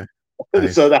movie. Okay.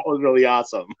 Nice. So that was really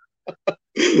awesome.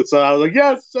 So I was like,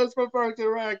 yes, that's my Parker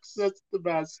Rex. That's the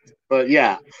best. But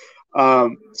yeah.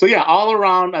 So yeah, all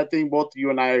around, I think both you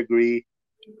and I agree.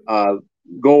 Go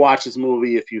watch this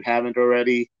movie if you haven't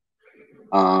already.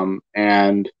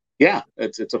 And yeah,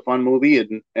 it's a fun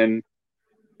movie. And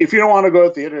if you don't want to go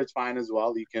to theater, it's fine as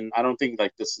well. You can. I don't think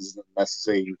like this is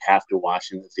necessary. You have to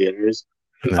watch in the theaters.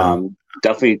 No.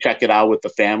 Definitely check it out with the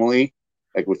family.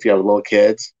 Like if you have little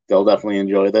kids, they'll definitely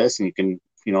enjoy this, and you can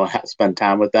spend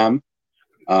time with them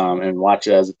and watch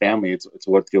it as a family. It's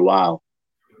worth your while.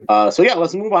 So yeah,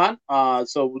 let's move on.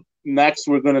 So next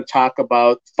we're going to talk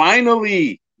about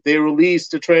finally they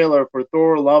released a trailer for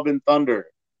Thor: Love and Thunder.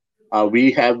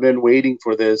 We have been waiting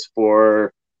for this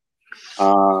for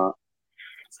a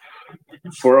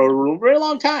very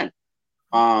long time.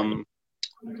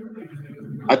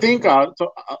 I think so.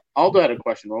 Aldo had a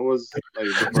question. What was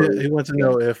he wants to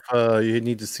know if you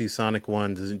need to see Sonic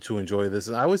 1 to enjoy this.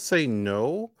 And I would say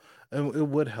no, and it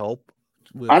would help.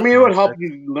 I mean, it would help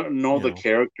you know the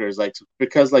characters, like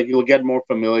because like you'll get more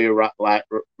familiar with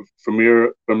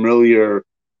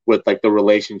like the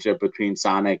relationship between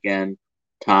Sonic and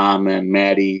Tom and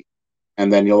Maddie,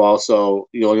 and then you'll also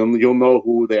you'll know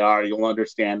who they are. You'll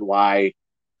understand why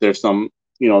there's some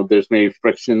there's maybe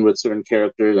friction with certain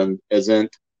characters and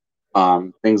isn't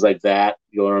things like that.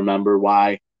 You'll remember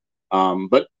why.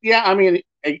 But yeah, I mean,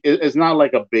 it's not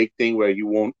like a big thing where you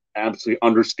won't absolutely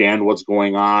understand what's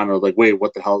going on or like, wait,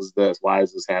 what the hell is this? Why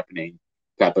is this happening?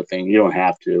 Type of thing. You don't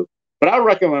have to. But I would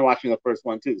recommend watching the first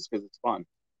one too, just because it's fun.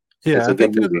 Yeah, I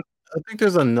think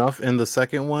there's enough in the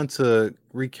second one to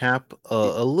recap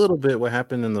a little bit what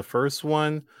happened in the first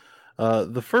one.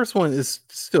 The first one is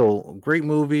still a great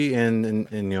movie, and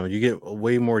you get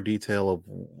way more detail of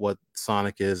what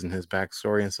Sonic is and his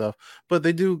backstory and stuff. But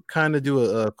they do kind of do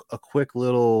a quick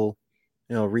little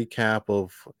recap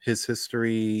of his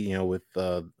history. With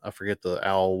I forget the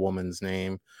owl woman's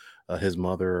name, his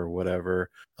mother or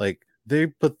whatever. Like they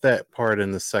put that part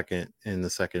in the second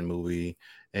movie,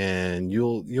 and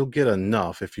you'll get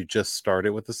enough if you just start it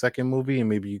with the second movie and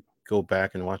maybe you go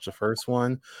back and watch the first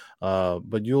one,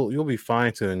 but you'll be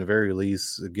fine to, in the very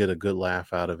least, get a good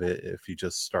laugh out of it if you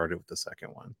just started with the second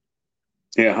one.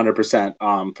 Yeah,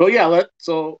 100%. So yeah,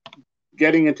 so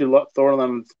getting into Thor: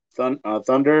 Love and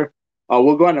Thunder,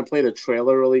 we'll go ahead and play the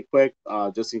trailer really quick,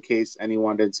 just in case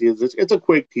anyone didn't see it. It's a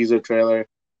quick teaser trailer,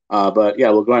 but yeah,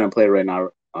 we'll go ahead and play it right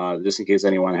now, just in case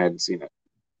anyone hadn't seen it.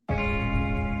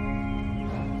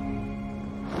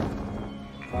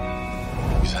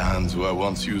 These hands were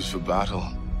once used for battle.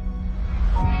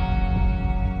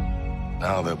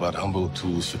 Now they're but humble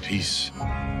tools for peace.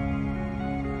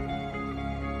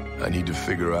 I need to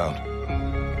figure out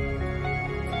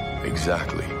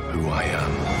exactly who I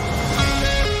am.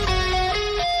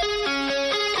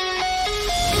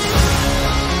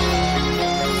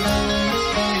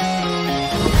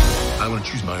 I want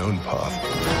to choose my own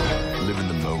path, live in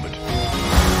the moment.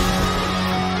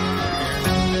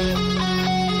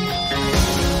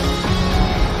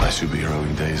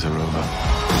 Superheroing days are over.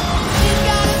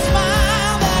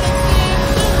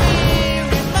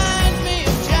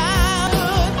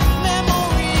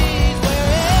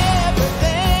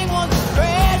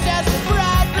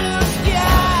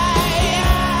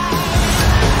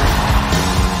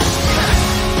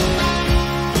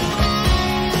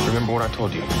 Remember what I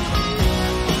told you?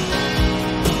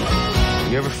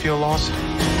 You ever feel lost?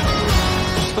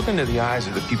 Just look into the eyes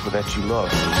of the people that you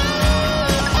love.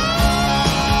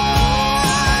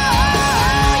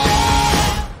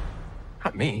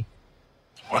 Not me.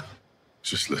 What?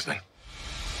 Just listening.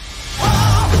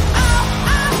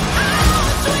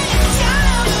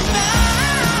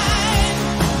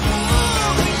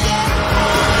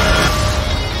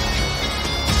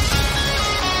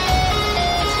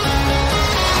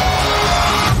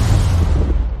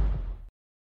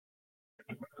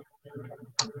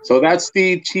 So that's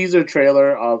the teaser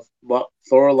trailer of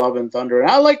Thor: Love and Thunder.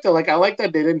 And I like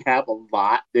that they didn't have a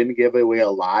lot, didn't give away a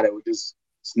lot. It was just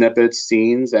snippets,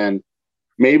 scenes, and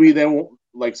maybe they won't,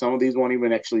 like some of these won't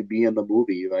even actually be in the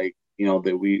movie. Like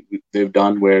that they've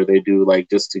done where they do like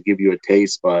just to give you a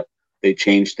taste, but they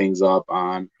change things up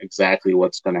on exactly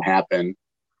what's going to happen.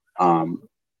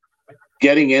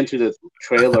 Getting into the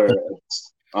trailer.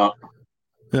 I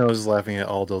was just laughing at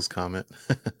Aldo's comment.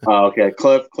 Oh, okay,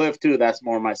 Cliff too. That's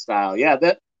more my style. Yeah,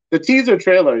 that the teaser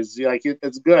trailer is like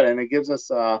it's good, and it gives us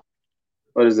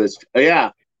what is this?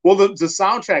 Yeah, Well, the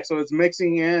soundtrack, so it's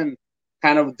mixing in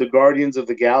kind of the Guardians of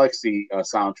the Galaxy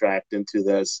soundtrack into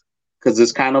this, because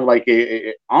it's kind of like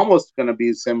almost going to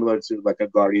be similar to like a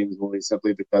Guardians movie,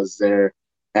 simply because they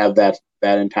have that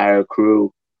entire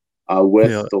crew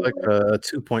with Thor. Like a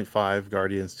 2.5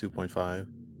 Guardians 2.5.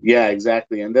 Yeah,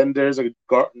 exactly. And then there's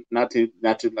not to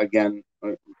again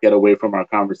get away from our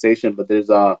conversation, but there's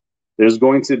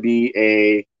going to be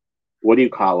a, what do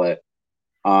you call it?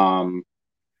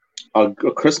 A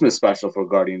Christmas special for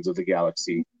Guardians of the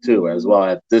Galaxy too, as well,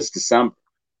 at this December.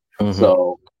 Mm-hmm.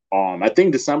 So I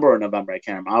think December or November, I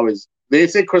can't remember. They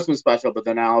say Christmas special, but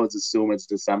then I always assume it's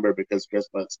December because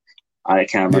Christmas. I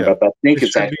can't remember, but I think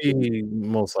it's actually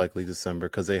most likely December,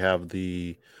 because they have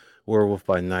the Werewolf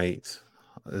by Night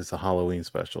as a Halloween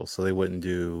special, so they wouldn't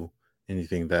do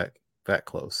anything that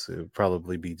close. It would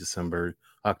probably be December,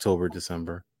 October,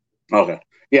 December. Okay,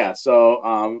 yeah.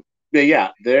 So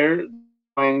they're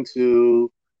going to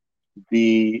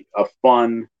be a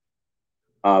fun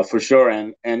for sure,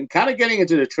 and kind of getting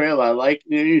into the trailer. I like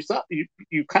you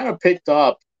kind of picked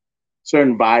up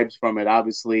certain vibes from it.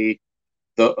 Obviously,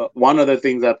 the one of the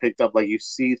things I picked up, like you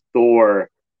see Thor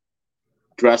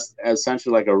dressed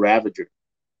essentially like a Ravager.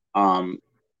 After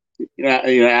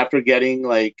getting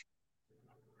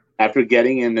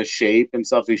into shape and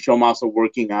stuff, they show him also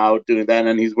working out, doing that,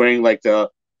 and he's wearing like the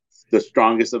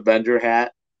strongest Avenger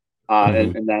hat.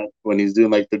 And that when he's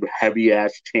doing like the heavy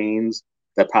ass chains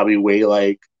that probably weigh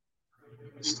like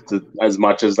as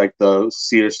much as like the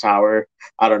Sears Tower.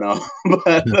 I don't know,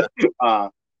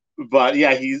 but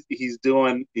yeah, he's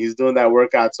doing that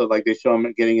workout. So like they show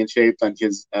him getting in shape, and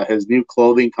his new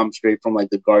clothing comes straight from like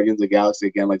the Guardians of the Galaxy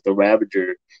again, like the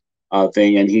Ravager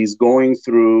thing, and he's going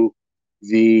through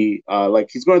the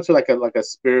he's going through like a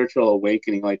spiritual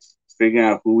awakening, like figuring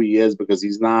out who he is, because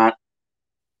he's not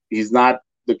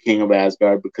the king of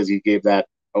Asgard, because he gave that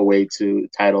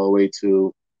title away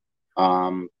to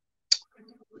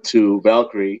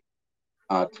Valkyrie,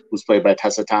 who's played by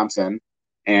Tessa Thompson,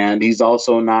 and he's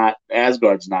also not,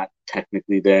 Asgard's not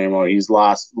technically there anymore. He's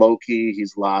lost Loki,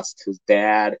 he's lost his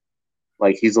dad,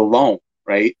 like he's alone,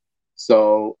 right?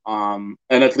 So and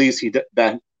at least he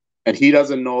doesn't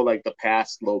know like the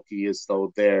past Loki is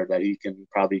still there that he can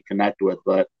probably connect with,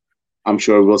 but I'm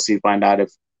sure we'll find out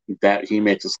if that he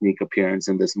makes a sneak appearance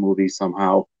in this movie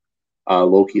somehow,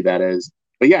 Loki that is.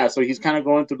 But yeah, so he's kind of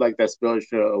going through like that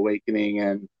spiritual awakening,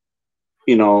 and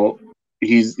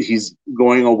he's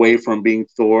going away from being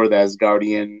Thor, the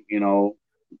Asgardian,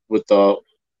 with the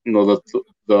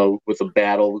with the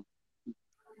battle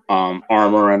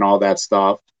armor and all that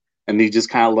stuff, and he just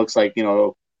kind of looks like a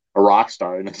rock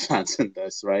star in a sense in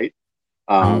this, right?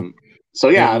 So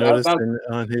yeah, noticed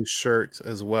on his shirt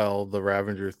as well, the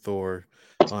Ravager Thor.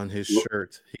 On his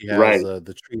shirt, he has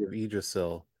the tree of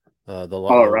Yggdrasil, the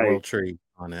world tree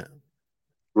on it.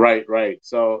 Right.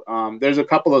 So there's a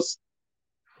couple of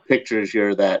pictures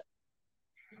here that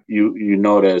you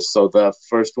notice. So the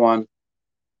first one,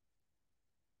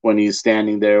 when he's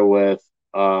standing there with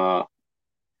what's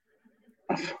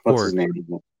his name?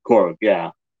 Korg, yeah.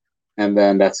 And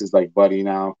then that's his like buddy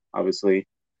now, obviously,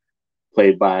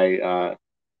 played by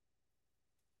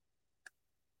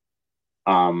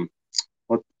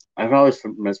I've always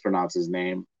mispronounced his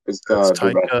name. It's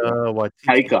Taika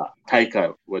Waititi.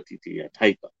 Yeah,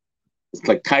 Taika. It's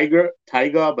like Taiga,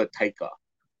 but Taika.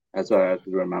 That's what I have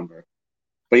to remember.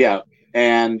 But yeah,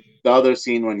 and the other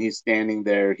scene when he's standing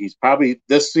there,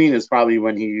 this scene is probably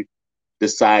when he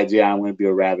decides, I'm going to be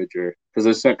a Ravager,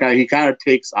 because he kind of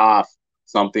takes off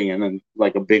something, and then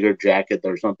like a bigger jacket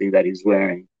or something that he's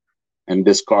wearing, and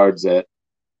discards it,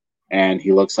 and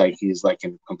he looks like he's like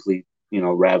in complete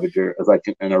Ravager, like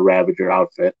in a Ravager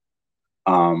outfit.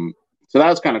 So that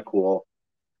was kind of cool.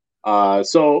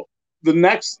 So the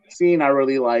next scene I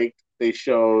really liked, they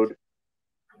showed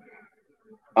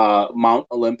Mount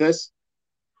Olympus,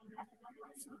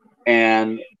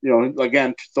 and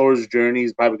again, Thor's journey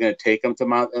is probably going to take him to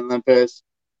Mount Olympus,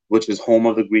 which is home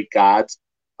of the Greek gods.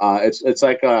 It's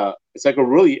like a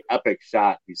really epic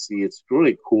shot. You see, it's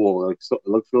really cool. It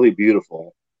looks really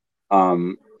beautiful.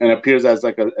 And it appears as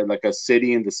like a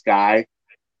city in the sky,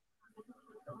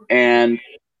 and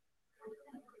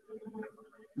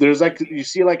there's you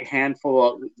see a handful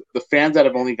of the fans that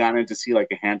have only gotten to see like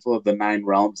a handful of the 9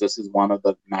 realms. This is one of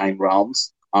the 9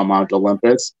 realms on Mount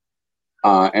Olympus,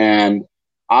 and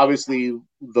obviously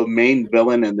the main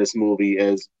villain in this movie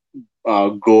is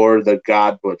Gore the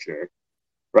God Butcher,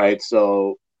 right?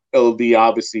 So it'll be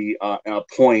obviously a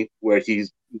point where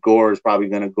Gore is probably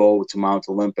going to go to Mount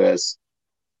Olympus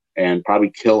and probably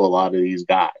kill a lot of these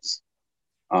guys.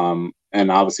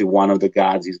 And obviously one of the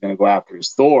gods he's going to go after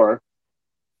is Thor.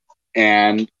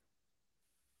 And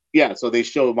yeah, so they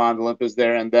show Mount Olympus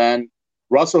there, and then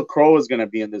Russell Crowe is going to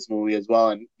be in this movie as well.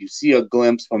 And you see a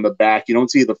glimpse from the back. You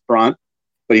don't see the front,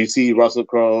 but you see Russell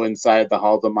Crowe inside the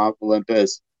halls of Mount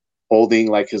Olympus, holding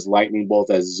like his lightning bolt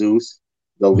as Zeus,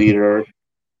 the leader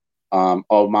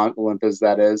of Mount Olympus.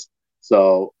 That is.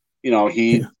 So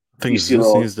he. I think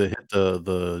Zeus needs to hit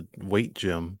the weight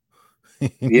gym. He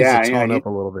needs to tone up a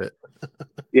little bit.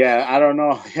 Yeah, I don't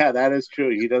know. Yeah, that is true.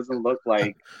 He doesn't look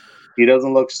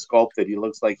sculpted. He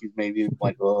looks like he's maybe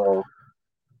like a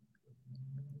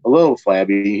little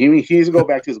flabby. He needs to go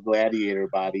back to his gladiator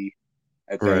body,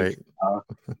 I think.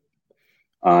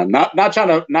 Right. Not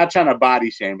trying to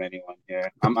body shame anyone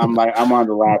here. I'm on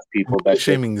the last people that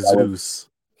shaming Zeus.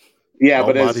 Yeah, I'll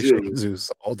but body shame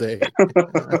Zeus all day.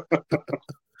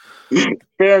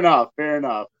 Fair enough.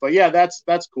 But yeah,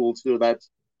 that's cool too. That's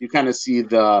you kind of see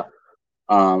the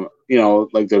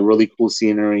like the really cool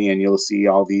scenery, and you'll see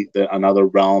all the another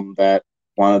realm, that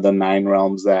one of the 9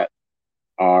 realms that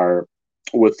are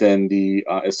within the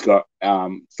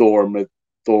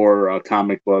Thor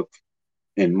comic book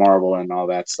in Marvel and all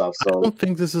that stuff. So I don't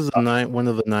think this is one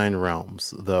of the 9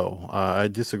 realms, though. I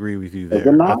disagree with you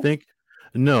there. I think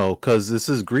no, because this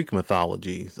is Greek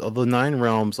mythology. So the 9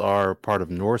 realms are part of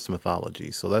Norse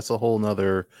mythology, so that's a whole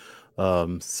nother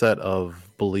set of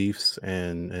beliefs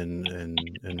and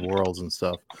worlds and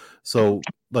stuff. So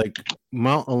like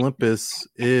Mount Olympus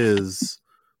is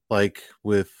like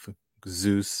with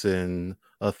Zeus and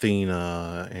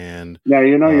Athena and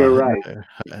you're right.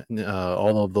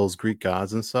 All of those Greek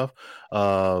gods and stuff.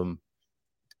 But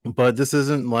this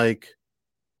isn't like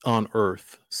on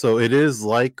Earth. So it is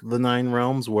like the 9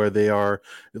 realms, where they are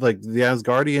like the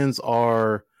Asgardians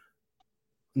are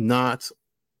not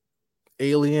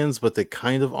aliens, but they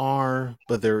kind of are,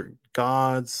 but they're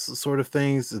gods sort of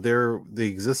things. They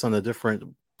exist on a different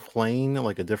plane,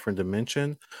 like a different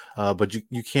dimension, but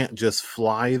you can't just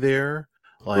fly there,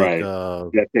 like you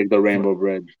have to take the Rainbow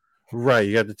Bridge. Right,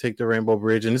 you have to take the Rainbow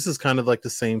Bridge, and this is kind of like the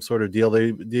same sort of deal.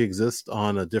 They exist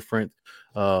on a different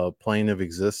plane of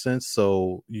existence,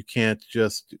 so you can't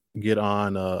just get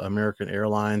on American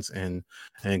Airlines and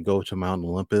go to Mount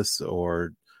Olympus,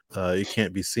 or it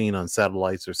can't be seen on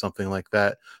satellites or something like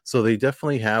that. So they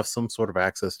definitely have some sort of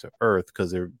access to Earth,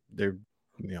 because they're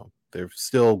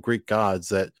still Greek gods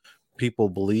that people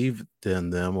believed in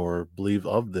them or believe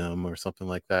of them or something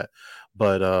like that.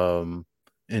 But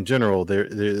in general,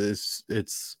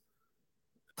 it's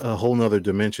a whole nother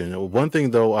dimension. One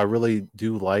thing though I really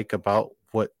do like about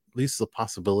what at least the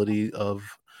possibility of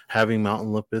having Mount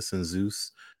Olympus and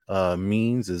Zeus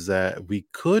means is that we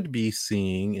could be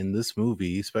seeing in this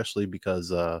movie, especially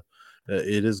because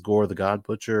it is Gore the God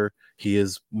Butcher. He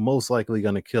is most likely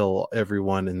going to kill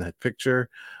everyone in that picture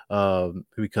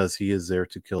because he is there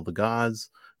to kill the gods.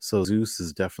 So Zeus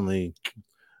is definitely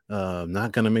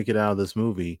not going to make it out of this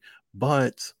movie.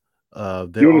 But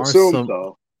there are some.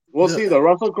 So. We'll see. The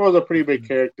Russell Crowe's a pretty big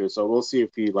character, so we'll see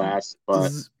if he lasts.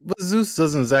 But Zeus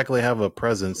doesn't exactly have a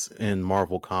presence in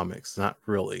Marvel Comics. Not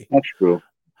really. That's true.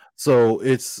 So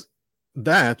it's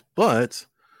that, but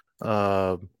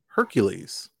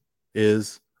Hercules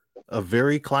is a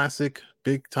very classic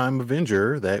big time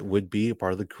Avenger that would be a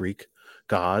part of the Greek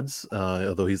gods.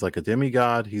 Although he's like a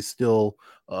demigod, he's still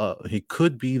he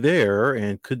could be there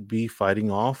and could be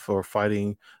fighting off or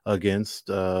fighting against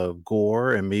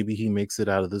Gore, and maybe he makes it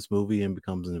out of this movie and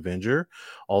becomes an Avenger.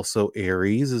 Also,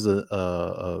 Ares is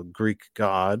a Greek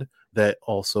god that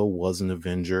also was an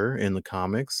Avenger in the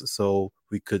comics, so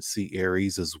we could see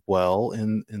Ares as well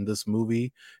in this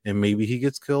movie, and maybe he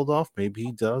gets killed off, maybe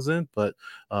he doesn't, but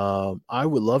I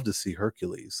would love to see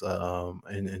Hercules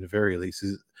in the very least.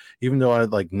 Even though I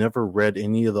like never read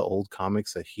any of the old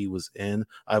comics that he was in,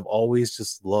 I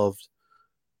always loved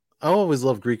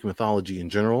Greek mythology in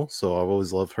general, so I've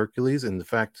always loved Hercules. And the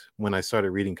fact, when I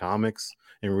started reading comics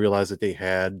and realized that they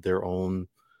had their own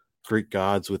Greek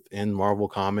gods within Marvel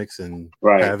Comics, and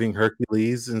having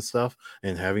Hercules and stuff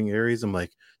and having Ares, I'm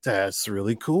like, that's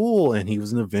really cool. And he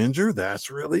was an Avenger.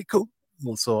 That's really cool.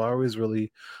 So I always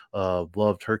really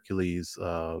loved Hercules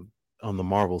on the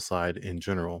Marvel side in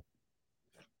general.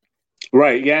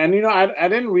 Right. Yeah. And, I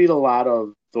didn't read a lot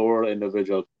of Thor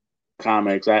individual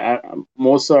comics.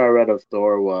 Most I read of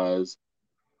Thor was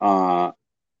from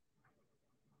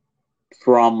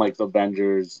like the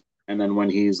Avengers, and then when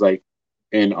he's like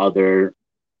in other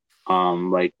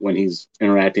like when he's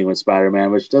interacting with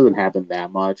Spider-Man, which doesn't happen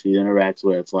that much. He interacts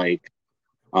with like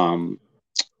Iron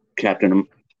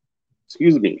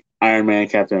Man,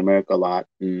 Captain America a lot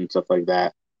and stuff like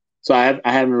that. So I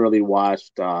haven't really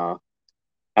watched a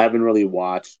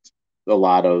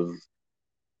lot of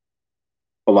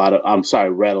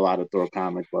read a lot of Thor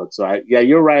comic books. So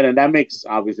you're right, and that makes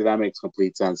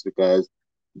complete sense because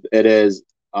it is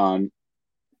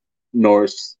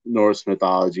Norse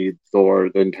mythology, Thor,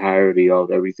 the entirety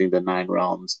of everything, the nine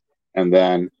realms, and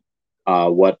then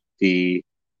what the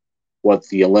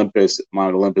Mount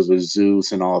Olympus with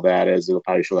Zeus and all that is. It'll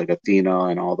probably show like Athena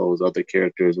and all those other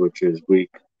characters, which is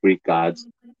Greek gods,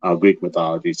 Greek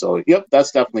mythology. So yep,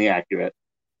 that's definitely accurate.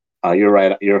 You're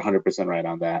right. You're 100% right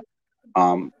on that.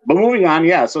 But moving on,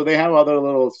 yeah. So they have other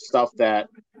little stuff that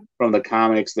from the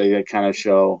comics they kind of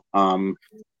show.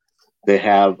 They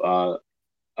have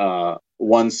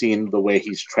one scene the way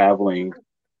he's traveling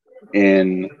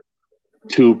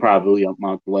to probably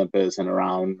Mount Olympus and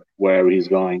around wherever he's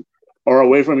going, or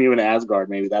away from even Asgard.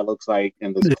 Maybe that looks like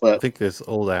in this clip. I think this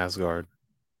old Asgard,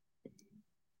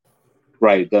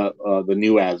 right? The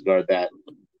new Asgard that.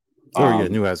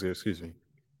 New Asgard. Excuse me.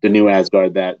 The new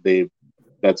Asgard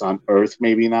that's on Earth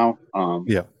maybe now.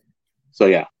 Yeah. So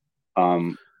yeah.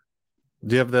 Do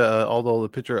you have the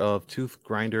picture of Tooth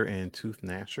Grinder and Tooth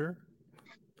Gnasher?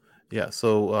 Yeah.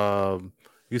 So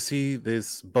you see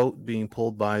this boat being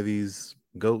pulled by these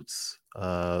goats,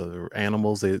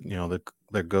 animals.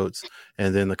 They're goats,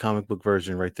 and then the comic book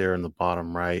version right there in the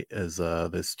bottom right is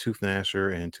this Tooth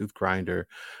Gnasher and Tooth Grinder.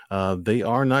 They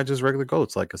are not just regular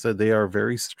goats. Like I said, they are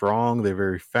very strong. They're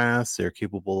very fast. They're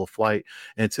capable of flight,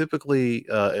 and typically,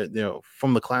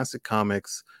 from the classic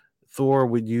comics, Thor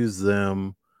would use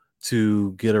them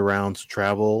to get around to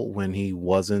travel when he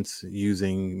wasn't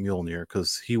using Mjolnir,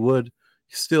 because he would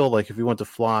still, like, if he went to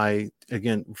fly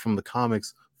again from the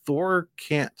comics, Thor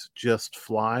can't just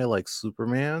fly like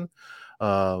Superman.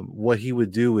 What he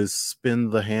would do is spin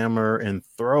the hammer and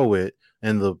throw it,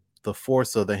 and the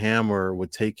force of the hammer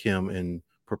would take him and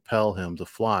propel him to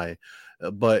fly.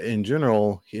 But in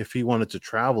general, if he wanted to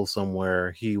travel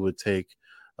somewhere, he would take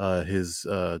his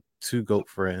two goat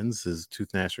friends, his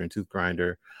Tooth Gnasher and Tooth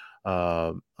Grinder,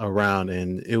 around,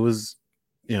 and it was,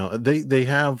 they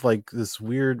have like this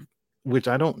weird, which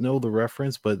I don't know the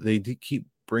reference, but they keep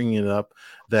bringing it up,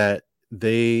 that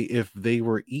if they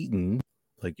were eaten,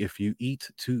 like if you eat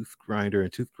Tooth Grinder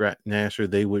and Tooth Gnasher,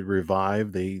 they would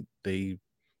revive. They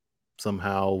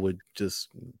somehow would just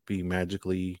be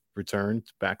magically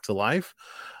returned back to life.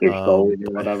 Or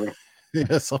whatever.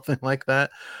 Yeah, something like that.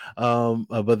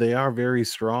 But they are very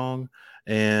strong,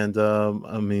 and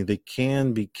they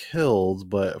can be killed,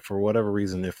 but for whatever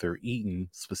reason, if they're eaten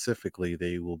specifically,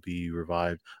 they will be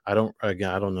revived. I don't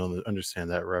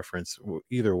understand that reference.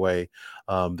 Either way,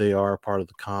 they are part of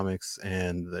the comics,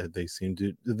 and they seem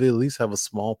to at least have a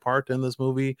small part in this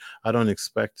movie. I don't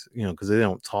expect, because they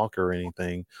don't talk or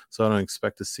anything, so I don't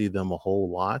expect to see them a whole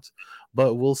lot,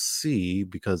 but we'll see,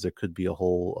 because there could be a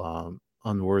whole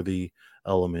unworthy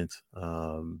element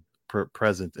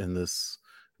present in this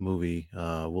movie.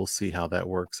 We'll see how that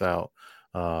works out,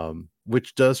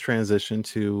 which does transition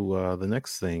to the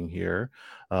next thing here,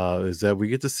 is that we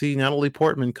get to see Natalie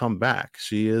Portman come back.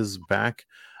 She is back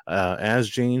as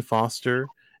Jane Foster,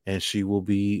 and she will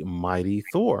be Mighty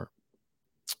Thor,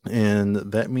 and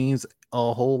that means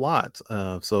a whole lot.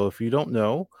 So if you don't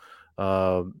know,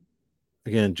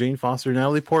 again, Jane Foster,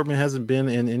 Natalie Portman hasn't been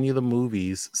in any of the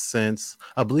movies since,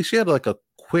 I believe she had like a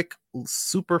quick,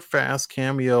 super fast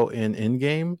cameo in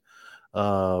Endgame.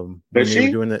 When they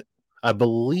were doing that, I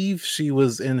believe she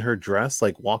was in her dress,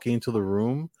 like walking into the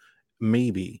room,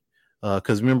 maybe.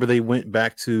 Because remember, they went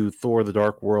back to Thor: The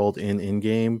Dark World in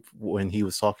Endgame when he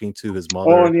was talking to his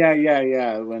mother. Oh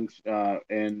yeah. When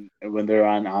they're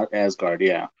on Asgard,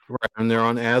 yeah. Right, and they're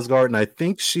on Asgard, and I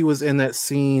think she was in that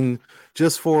scene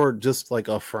just like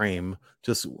a frame,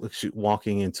 just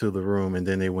walking into the room, and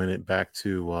then they went back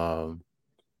to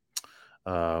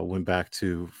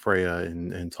Freya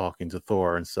and talking to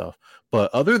Thor and stuff.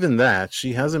 But other than that,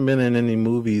 she hasn't been in any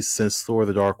movies since Thor: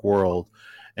 The Dark World.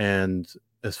 And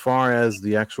as far as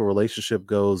the actual relationship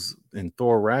goes, in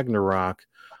Thor Ragnarok,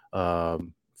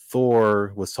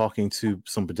 Thor was talking to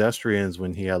some pedestrians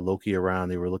when he had Loki around.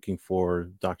 They were looking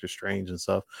for Doctor Strange and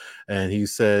stuff, and he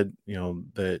said,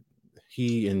 that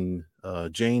he and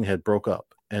Jane had broke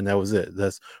up, and that was it.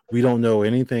 We don't know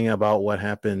anything about what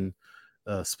happened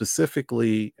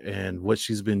specifically and what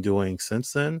she's been doing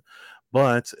since then,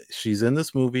 but she's in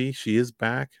this movie. She is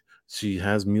back. She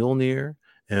has Mjolnir,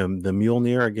 and the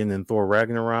Mjolnir, again, in Thor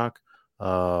Ragnarok,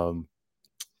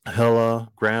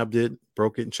 Hela grabbed it,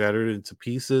 broke it, and shattered it into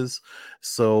pieces.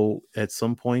 So at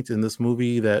some point in this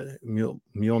movie, that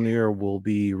Mjolnir will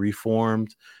be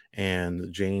reformed, and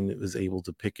Jane is able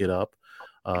to pick it up.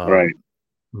 Right.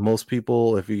 Most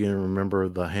people, if you can remember,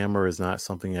 the hammer is not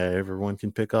something that everyone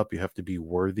can pick up. You have to be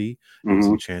worthy. It's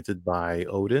enchanted by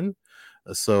Odin.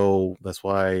 So that's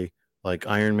why, like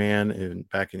Iron Man and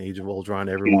back in Age of Ultron,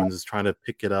 everyone's trying to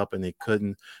pick it up and they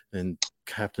couldn't. And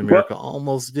Captain America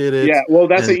almost did it. Yeah, well,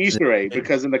 that's and, an Easter egg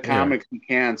because in the comics he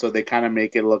can, so they kind of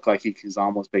make it look like he's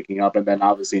almost picking up, and then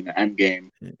obviously in the end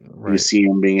game, you see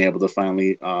him being able to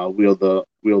finally wield the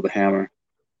hammer.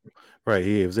 Right,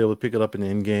 he was able to pick it up in the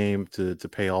end game to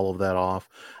pay all of that off,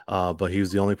 but he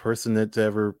was the only person that to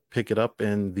ever pick it up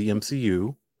in the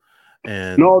MCU.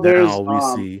 And no, now we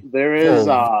see there is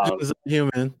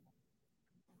human.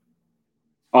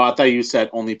 Oh, I thought you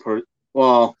said only per.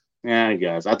 Well, yeah, I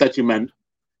guess I thought you meant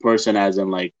person as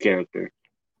in like character.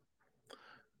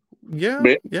 Yeah,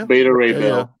 Beta Ray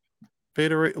Bill. Yeah.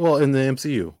 Beta Ray. Well, in the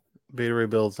MCU, Beta Ray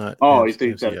Bill's not. Oh, you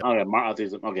said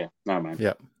okay, never mind.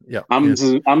 Yeah. I'm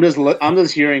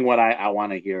just hearing what I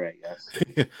want to hear, I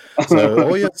guess.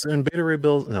 So, yes, and Beta Ray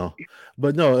Bill, no,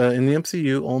 but no, in the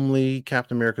MCU, only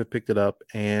Captain America picked it up,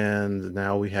 and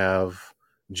now we have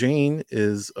Jane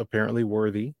is apparently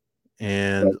worthy,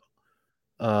 and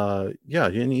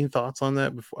any thoughts on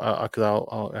that before? Because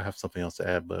I'll have something else to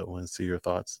add, but I want to see your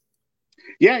thoughts.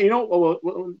 Yeah,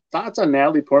 thoughts on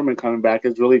Natalie Portman coming back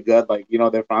is really good. Like,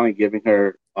 they're finally giving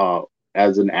her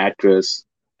as an actor,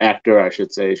 I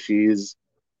should say. She's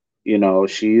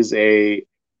a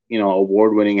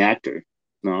award-winning actor.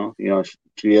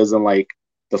 She isn't like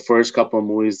the first couple of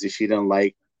movies that she didn't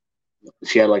like.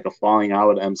 She had like a falling out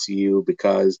with MCU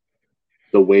because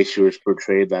the way she was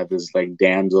portrayed, that this like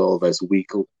damsel, this weak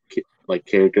like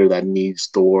character that needs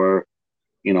Thor,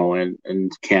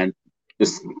 and can't,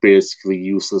 just basically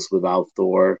useless without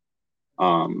Thor.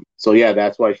 So yeah,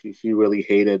 that's why she really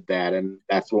hated that, and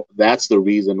that's the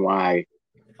reason why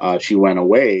she went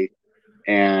away.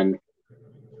 And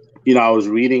I was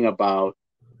reading about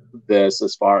this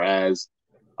as far as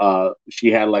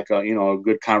she had like a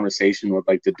good conversation with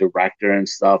like the director and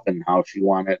stuff, and how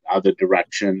the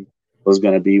direction was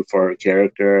going to be for her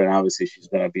character, and obviously she's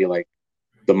going to be like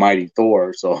the mighty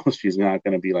Thor, so she's not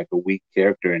going to be like a weak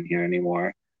character in here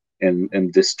anymore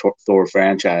in this Thor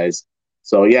franchise.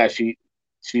 So yeah, she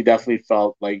definitely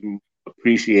felt like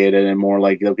appreciated and more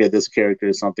like, okay, this character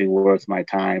is something worth my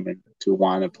time and to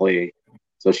want to play.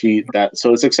 So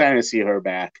it's exciting to see her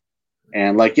back.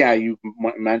 And like, yeah, you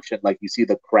mentioned like you see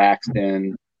the cracks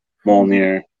in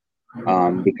Mjolnir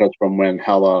because from when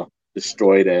Hela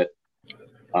destroyed it.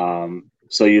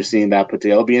 So you're seeing that put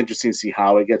together. It'll be interesting to see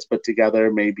how it gets put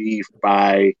together. Maybe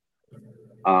by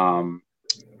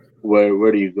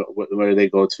where do you go? Where do they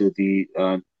go to the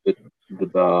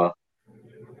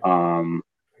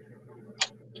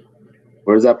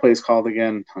where's that place called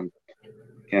again? I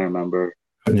can't remember.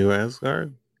 New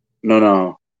Asgard?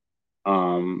 No.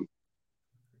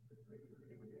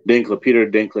 Peter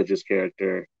Dinklage's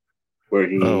character, where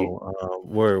he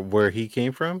where he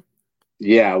came from?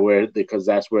 Yeah, because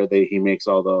that's where he makes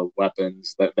all the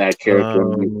weapons. That character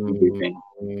makes everything.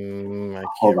 I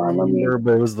can't remember,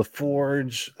 but it was the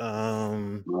Forge.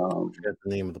 I forget the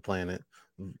name of the planet.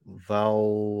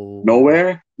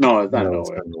 Nowhere? No, it's not Nowhere. It's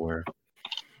not Nowhere.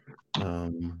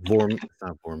 It's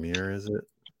not Vormir, is it?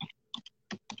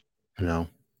 No.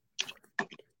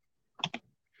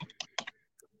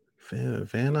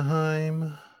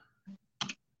 Vanaheim.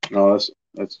 No,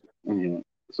 that's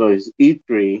so he's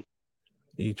E3.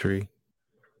 E3.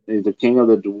 He's the king of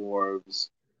the dwarves.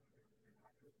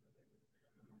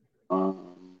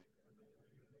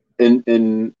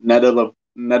 In Nidavellir.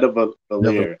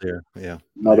 Yeah.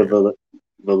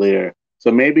 Nidavellir.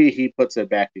 So maybe he puts it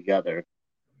back together,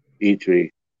 E3,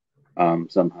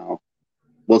 somehow.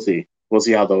 We'll see. We'll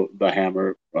see how the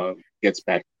hammer gets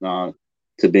back to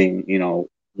being,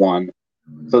 one.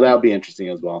 So that'll be interesting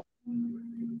as well.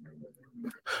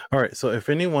 All right. So if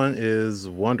anyone is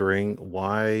wondering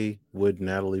why would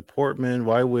Natalie Portman,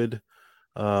 why would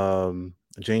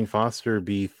Jane Foster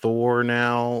be Thor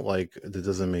now? Like, that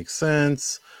doesn't make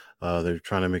sense. They're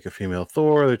trying to make a female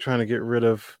Thor. They're trying to get rid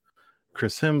of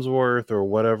Chris Hemsworth or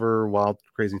whatever wild,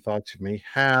 crazy thoughts you may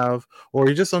have, or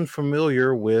you're just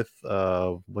unfamiliar with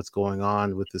what's going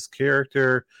on with this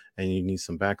character and you need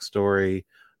some backstory.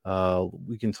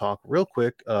 We can talk real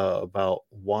quick about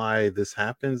why this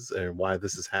happens and why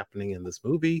this is happening in this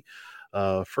movie.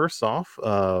 First off,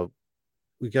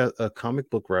 we got a comic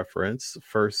book reference.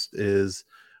 First is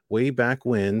way back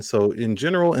when. So in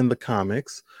general, in the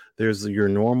comics, there's your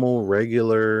normal,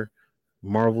 regular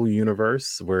Marvel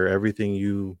universe where everything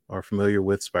you are familiar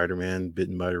with, Spider-Man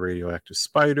bitten by the radioactive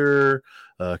spider,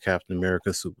 Captain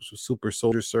America super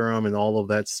soldier serum, and all of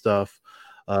that stuff.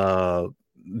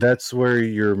 That's where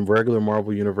your regular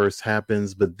Marvel universe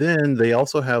happens. But then they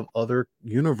also have other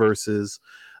universes,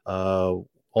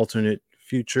 alternate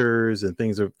futures and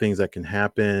things that can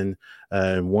happen.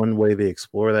 And one way they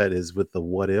explore that is with the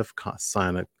What If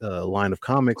line of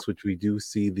comics, which we do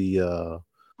see the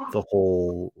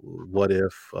whole What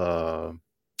If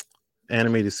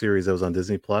animated series that was on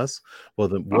Disney Plus. Well,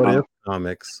 the What If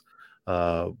comics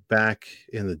back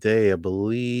in the day, I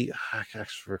believe, I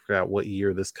actually forgot what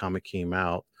year this comic came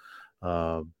out.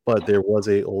 But there was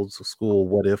a old school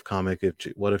What If comic.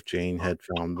 What if Jane had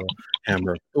found the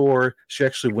hammer of Thor? She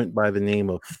actually went by the name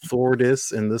of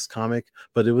Thordis in this comic,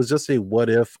 but it was just a what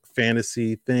if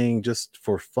fantasy thing, just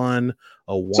for fun,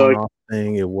 a one-off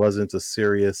thing. It wasn't a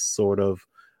serious sort of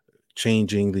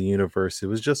changing the universe. It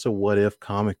was just a what if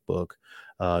comic book,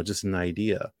 just an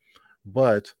idea.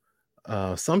 But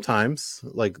sometimes,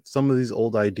 like, some of these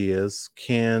old ideas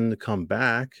can come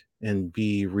back and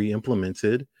be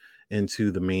re-implemented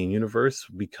into the main universe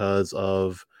because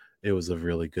of it was a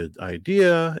really good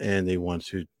idea and they want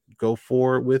to go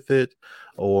forward with it,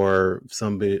 or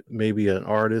somebody, maybe an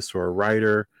artist or a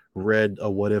writer, read a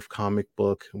what if comic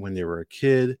book when they were a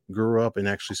kid, grew up and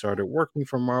actually started working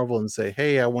for Marvel and say,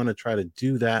 hey, I want to try to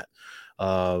do that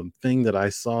thing that I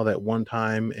saw that one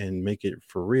time and make it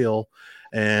for real.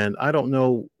 And I don't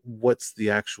know what's the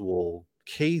actual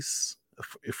case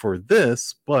for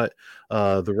this, but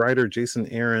the writer Jason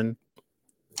Aaron,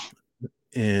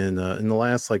 in the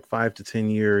last like 5 to 10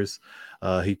 years,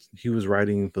 he was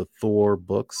writing the Thor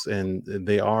books, and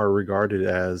they are regarded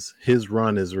as, his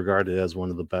run is regarded as one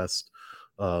of the best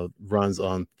runs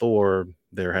on Thor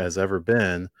there has ever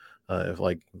been,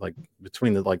 like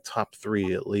between the like top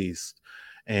 3 at least.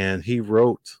 And he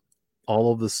wrote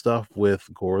all of the stuff with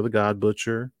Gore the God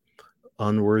Butcher,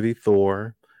 Unworthy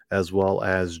Thor, as well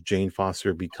as Jane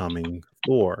Foster becoming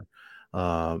Thor.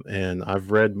 And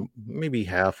I've read maybe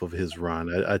half of his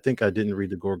run. I think I didn't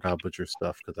read the Gore God Butcher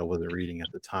stuff because I wasn't reading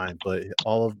at the time, but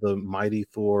all of the Mighty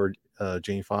Thor,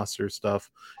 Jane Foster stuff,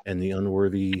 and the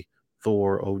Unworthy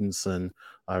Thor Odinson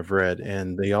I've read,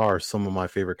 and they are some of my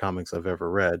favorite comics I've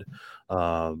ever read.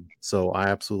 So I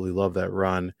absolutely love that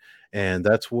run, and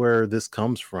that's where this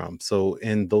comes from. So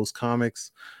in those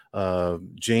comics,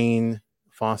 Jane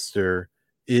Foster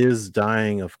is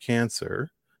dying of cancer.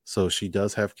 So she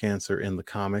does have cancer in the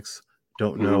comics.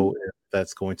 Don't know if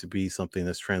that's going to be something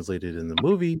that's translated in the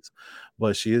movies,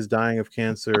 but she is dying of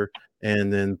cancer.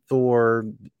 And then Thor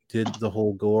did the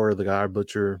whole Gore the God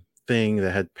Butcher thing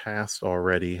that had passed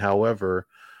already. However,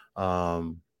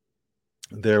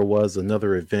 there was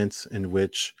another event in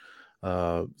which,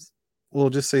 we'll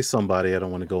just say somebody, I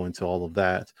don't want to go into all of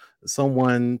that.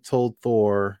 Someone told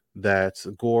Thor that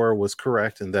Gore was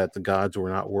correct and that the gods were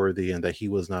not worthy and that he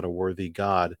was not a worthy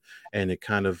god. And it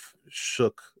kind of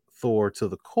shook Thor to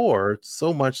the core,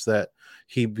 so much that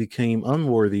he became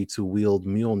unworthy to wield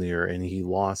Mjolnir and he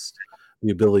lost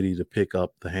the ability to pick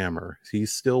up the hammer. He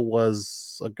still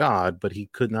was a god, but he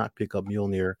could not pick up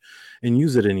Mjolnir and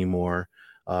use it anymore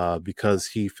because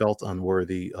he felt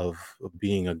unworthy of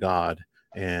being a god.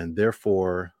 And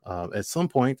therefore, at some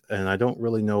point, and I don't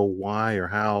really know why or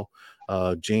how,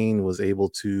 Jane was able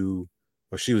to,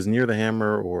 or she was near the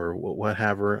hammer, or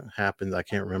whatever happened, I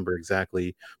can't remember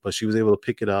exactly, but she was able to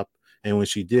pick it up. And when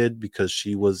she did, because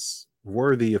she was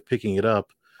worthy of picking it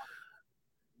up,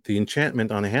 the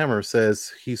enchantment on the hammer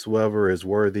says, whosoever is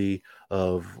worthy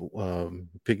of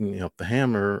picking up the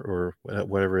hammer, or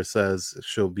whatever it says,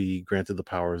 shall be granted the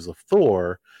powers of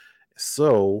Thor.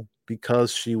 So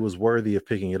because she was worthy of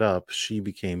picking it up, she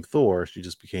became Thor. She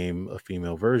just became a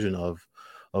female version of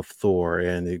Thor,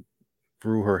 and it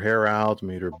grew her hair out,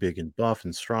 made her big and buff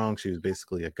and strong. She was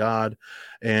basically a god.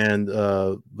 And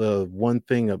the one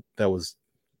thing that was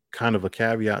kind of a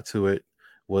caveat to it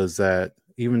was that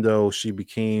even though she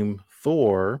became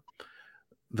Thor,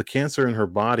 the cancer in her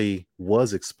body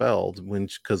was expelled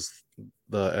because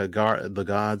the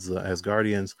gods, the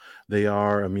Asgardians, they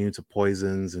are immune to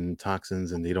poisons and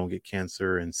toxins, and they don't get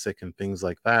cancer and sick and things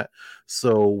like that.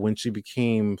 So when she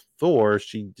became Thor,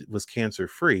 she was cancer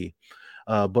free.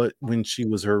 But when she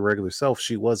was her regular self,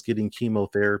 she was getting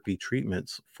chemotherapy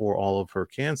treatments for all of her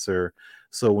cancer.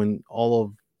 So when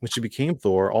she became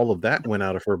Thor, all of that went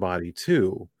out of her body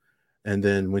too. And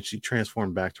then when she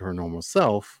transformed back to her normal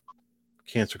self,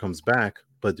 cancer comes back,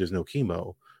 but there's no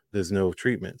chemo, there's no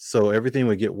treatment. So everything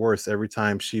would get worse every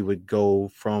time she would go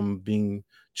from being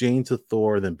Jane to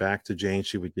Thor, then back to Jane.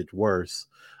 She would get worse.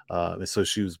 And so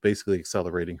she was basically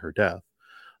accelerating her death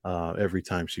every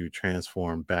time she would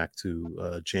transform back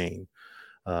to Jane.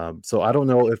 So I don't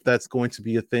know if that's going to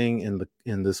be a thing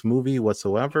in this movie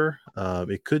whatsoever.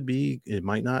 It could be, it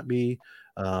might not be.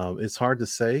 It's hard to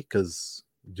say because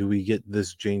do we get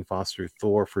this Jane Foster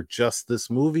Thor for just this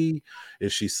movie?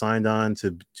 Is she signed on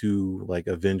to do like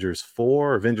Avengers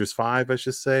 4, Avengers 5, I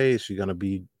should say? Is she going to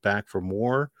be back for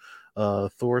more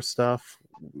Thor stuff?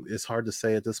 It's hard to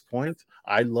say at this point.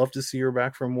 I'd love to see her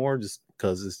back for more just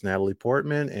because it's Natalie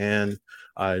Portman, and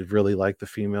I really like the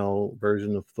female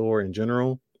version of Thor in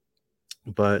general.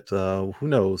 But who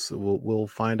knows? We'll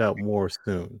find out more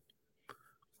soon.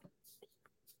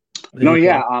 No,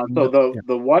 yeah. So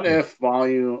the What If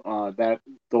volume, that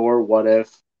Thor What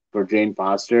If for Jane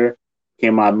Foster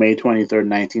came out May 23rd,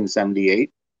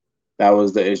 1978. That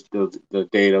was the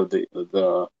date of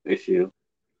the issue.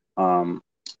 And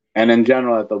in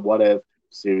general, the What If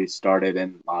series started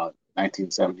in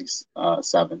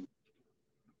 1977.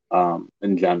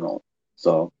 In general,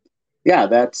 so yeah,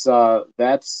 it'll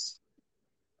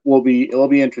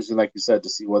be interesting, like you said, to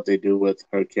see what they do with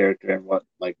her character and what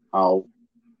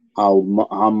how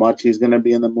much he's going to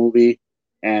be in the movie,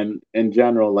 and in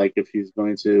general, like if he's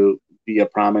going to be a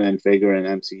prominent figure in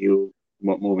MCU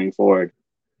moving forward.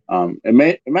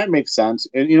 It might make sense,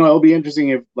 and it'll be interesting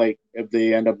if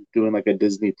they end up doing like a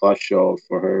Disney Plus show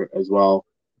for her as well,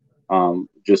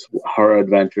 just her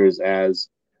adventures as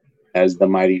the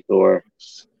Mighty Thor.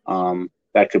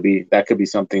 That could be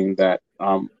something that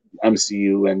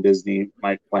MCU and Disney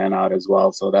might plan out as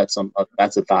well. So that's a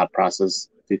thought process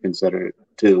to consider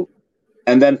too.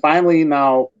 And then finally,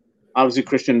 now obviously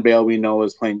Christian Bale, we know,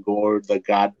 is playing Gore the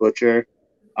God Butcher.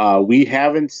 We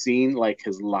haven't seen like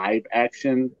his live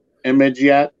action image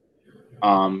yet,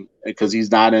 because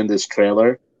he's not in this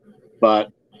trailer.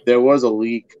 But there was a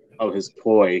leak of his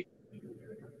toy.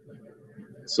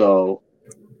 So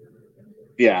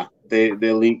yeah, they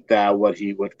leaked that what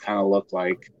he would kind of look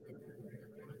like.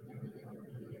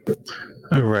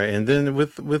 All right, and then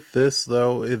with this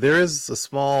though, there is a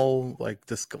small like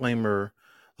disclaimer,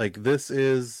 like this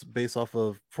is based off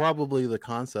of probably the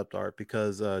concept art,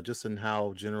 because just in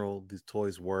how general these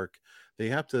toys work,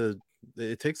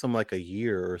 it takes them like a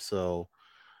year or so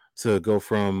to go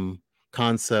from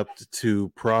concept to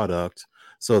product.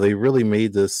 So they really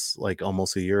made this like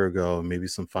almost a year ago, and maybe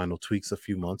some final tweaks a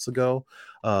few months ago.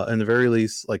 In the very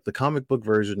least, like the comic book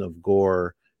version of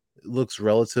Gore looks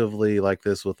relatively like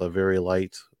this with a very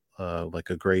light,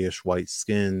 like a grayish white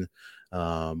skin.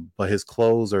 But his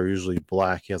clothes are usually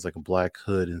black. He has like a black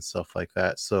hood and stuff like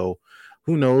that. So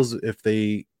who knows if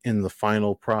they, in the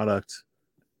final product,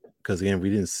 because again, we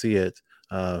didn't see it,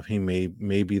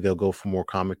 maybe they'll go for more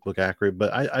comic book accurate,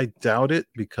 but I doubt it,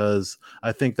 because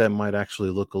I think that might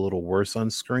actually look a little worse on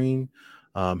screen,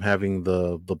 having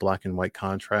the black and white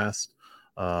contrast.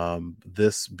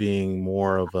 This being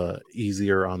more of a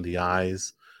easier on the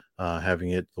eyes,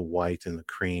 having it the white and the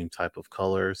cream type of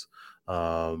colors.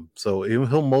 So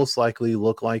he'll most likely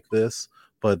look like this,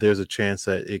 but there's a chance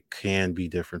that it can be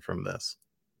different from this.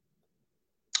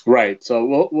 Right.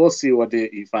 So we'll see what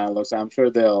he finally looks like. I'm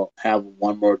sure they'll have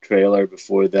one more trailer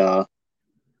before the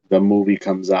movie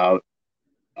comes out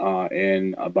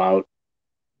in about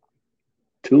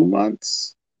 2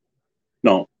 months.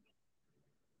 No.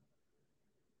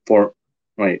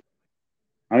 Wait.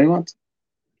 How many months?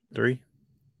 3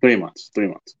 months. 3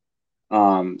 months.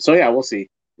 So yeah, we'll see.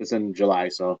 It's in July,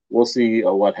 so we'll see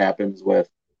what happens with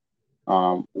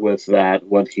that,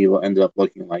 what he'll end up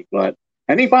looking like. But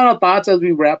any final thoughts as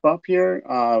we wrap up here?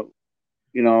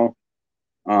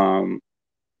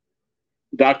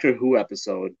 Doctor Who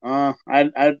episode. Have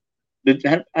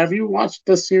you watched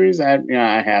this series?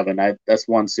 I haven't. That's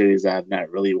one series I've not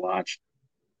really watched.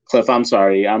 Cliff, I'm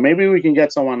sorry. Maybe we can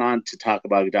get someone on to talk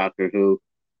about Doctor Who.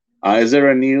 Is there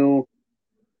a new?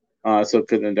 So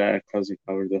couldn't because we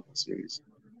covered the whole series.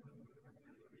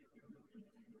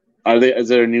 Is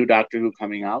there a new Doctor Who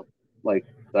coming out? Like,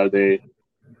 are they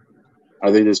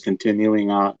just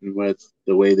continuing on with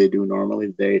the way they do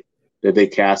normally? Did they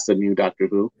cast a new Doctor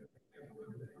Who?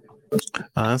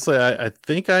 Honestly, I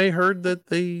think I heard that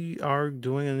they are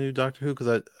doing a new Doctor Who,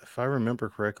 because if I remember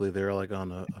correctly, they're like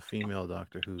on a female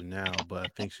Doctor Who now, but I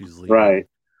think she's leaving. Right.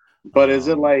 But is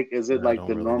it like the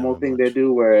really normal thing they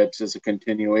do where it's just a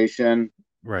continuation?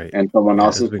 Right. And someone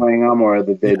else is playing them, or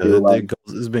did they do like...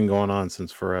 It's been going on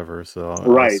since forever, so...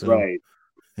 Right.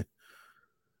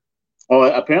 Oh,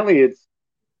 apparently it's...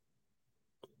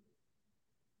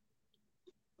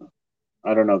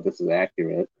 I don't know if this is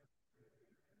accurate.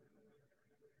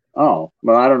 Oh,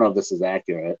 well, I don't know if this is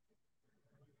accurate.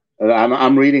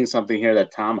 I'm reading something here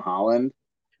that Tom Holland,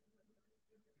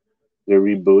 they're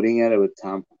rebooting it with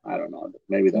Tom. I don't know.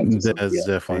 Maybe that's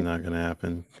definitely not going to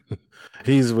happen.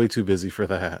 He's way too busy for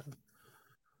that.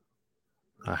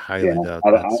 I highly doubt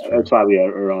that's true. That's probably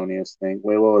an erroneous thing.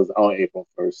 Wait, what was? Oh, April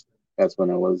 1st. That's when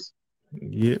it was.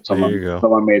 Yep, there you go.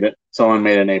 Someone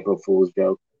made an April Fool's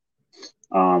joke.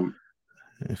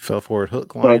 It fell for it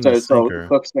hook, line, and sinker.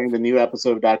 Cook's saying the new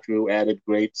episode of Doctor Who added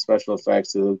great special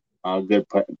effects to good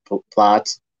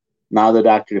plots. Now the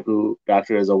Doctor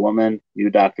is a woman, new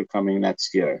Doctor coming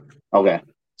next year. Okay,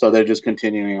 so they're just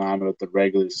continuing on with the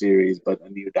regular series, but a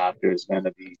new Doctor is going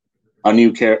to be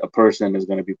a person is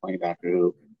going to be playing Doctor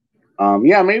Who.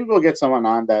 Yeah, maybe we'll get someone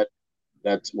on that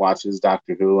watches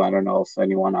Doctor Who. I don't know if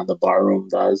anyone on the bar room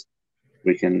does.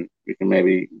 We can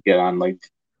maybe get on like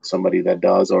somebody that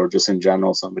does, or just in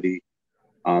general somebody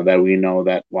that we know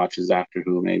that watches Doctor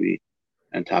Who maybe,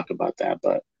 and talk about that.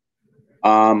 But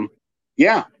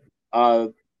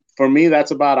for me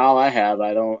that's about all I have.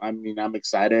 I'm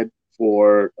excited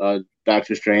for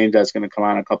Doctor Strange. That's going to come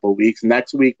out in a couple of weeks.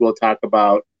 Next week we'll talk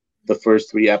about the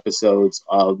first 3 episodes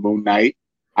of Moon Knight.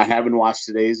 I haven't watched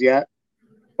today's yet,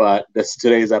 but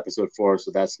today's episode 4,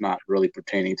 so that's not really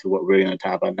pertaining to what we're going to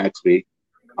talk about next week.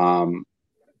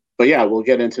 But yeah, we'll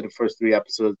get into the first 3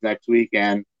 episodes next week,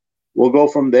 and we'll go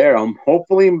from there.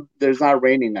 Hopefully, there's not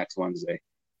raining next Wednesday,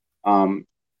 and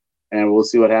we'll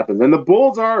see what happens. And the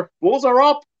Bulls are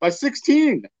up by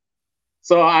 16,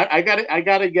 so I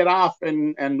gotta get off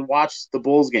and watch the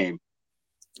Bulls game.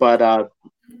 But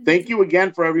thank you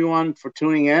again for everyone for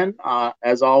tuning in.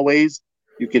 As always,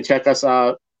 you can check us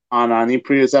out on any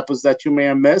previous episodes that you may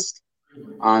have missed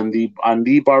on the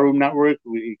Barroom Network.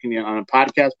 You can on a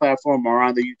podcast platform or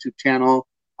on the YouTube channel.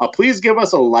 Please give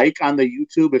us a like on the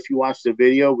YouTube if you watch the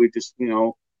video. We just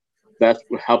that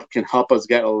can help us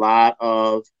get a lot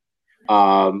of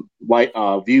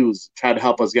views. Try to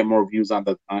help us get more views on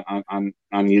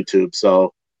YouTube.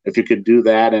 So if you could do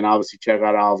that, and obviously check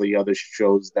out all the other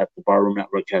shows that the Barroom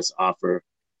Network has to offer.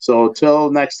 So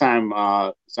till next time,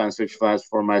 Science Fiction Flash,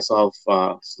 for myself,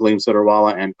 Salim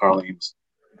Sitterwalla, and Carl Eames.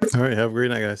 All right, have a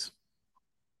great night, guys.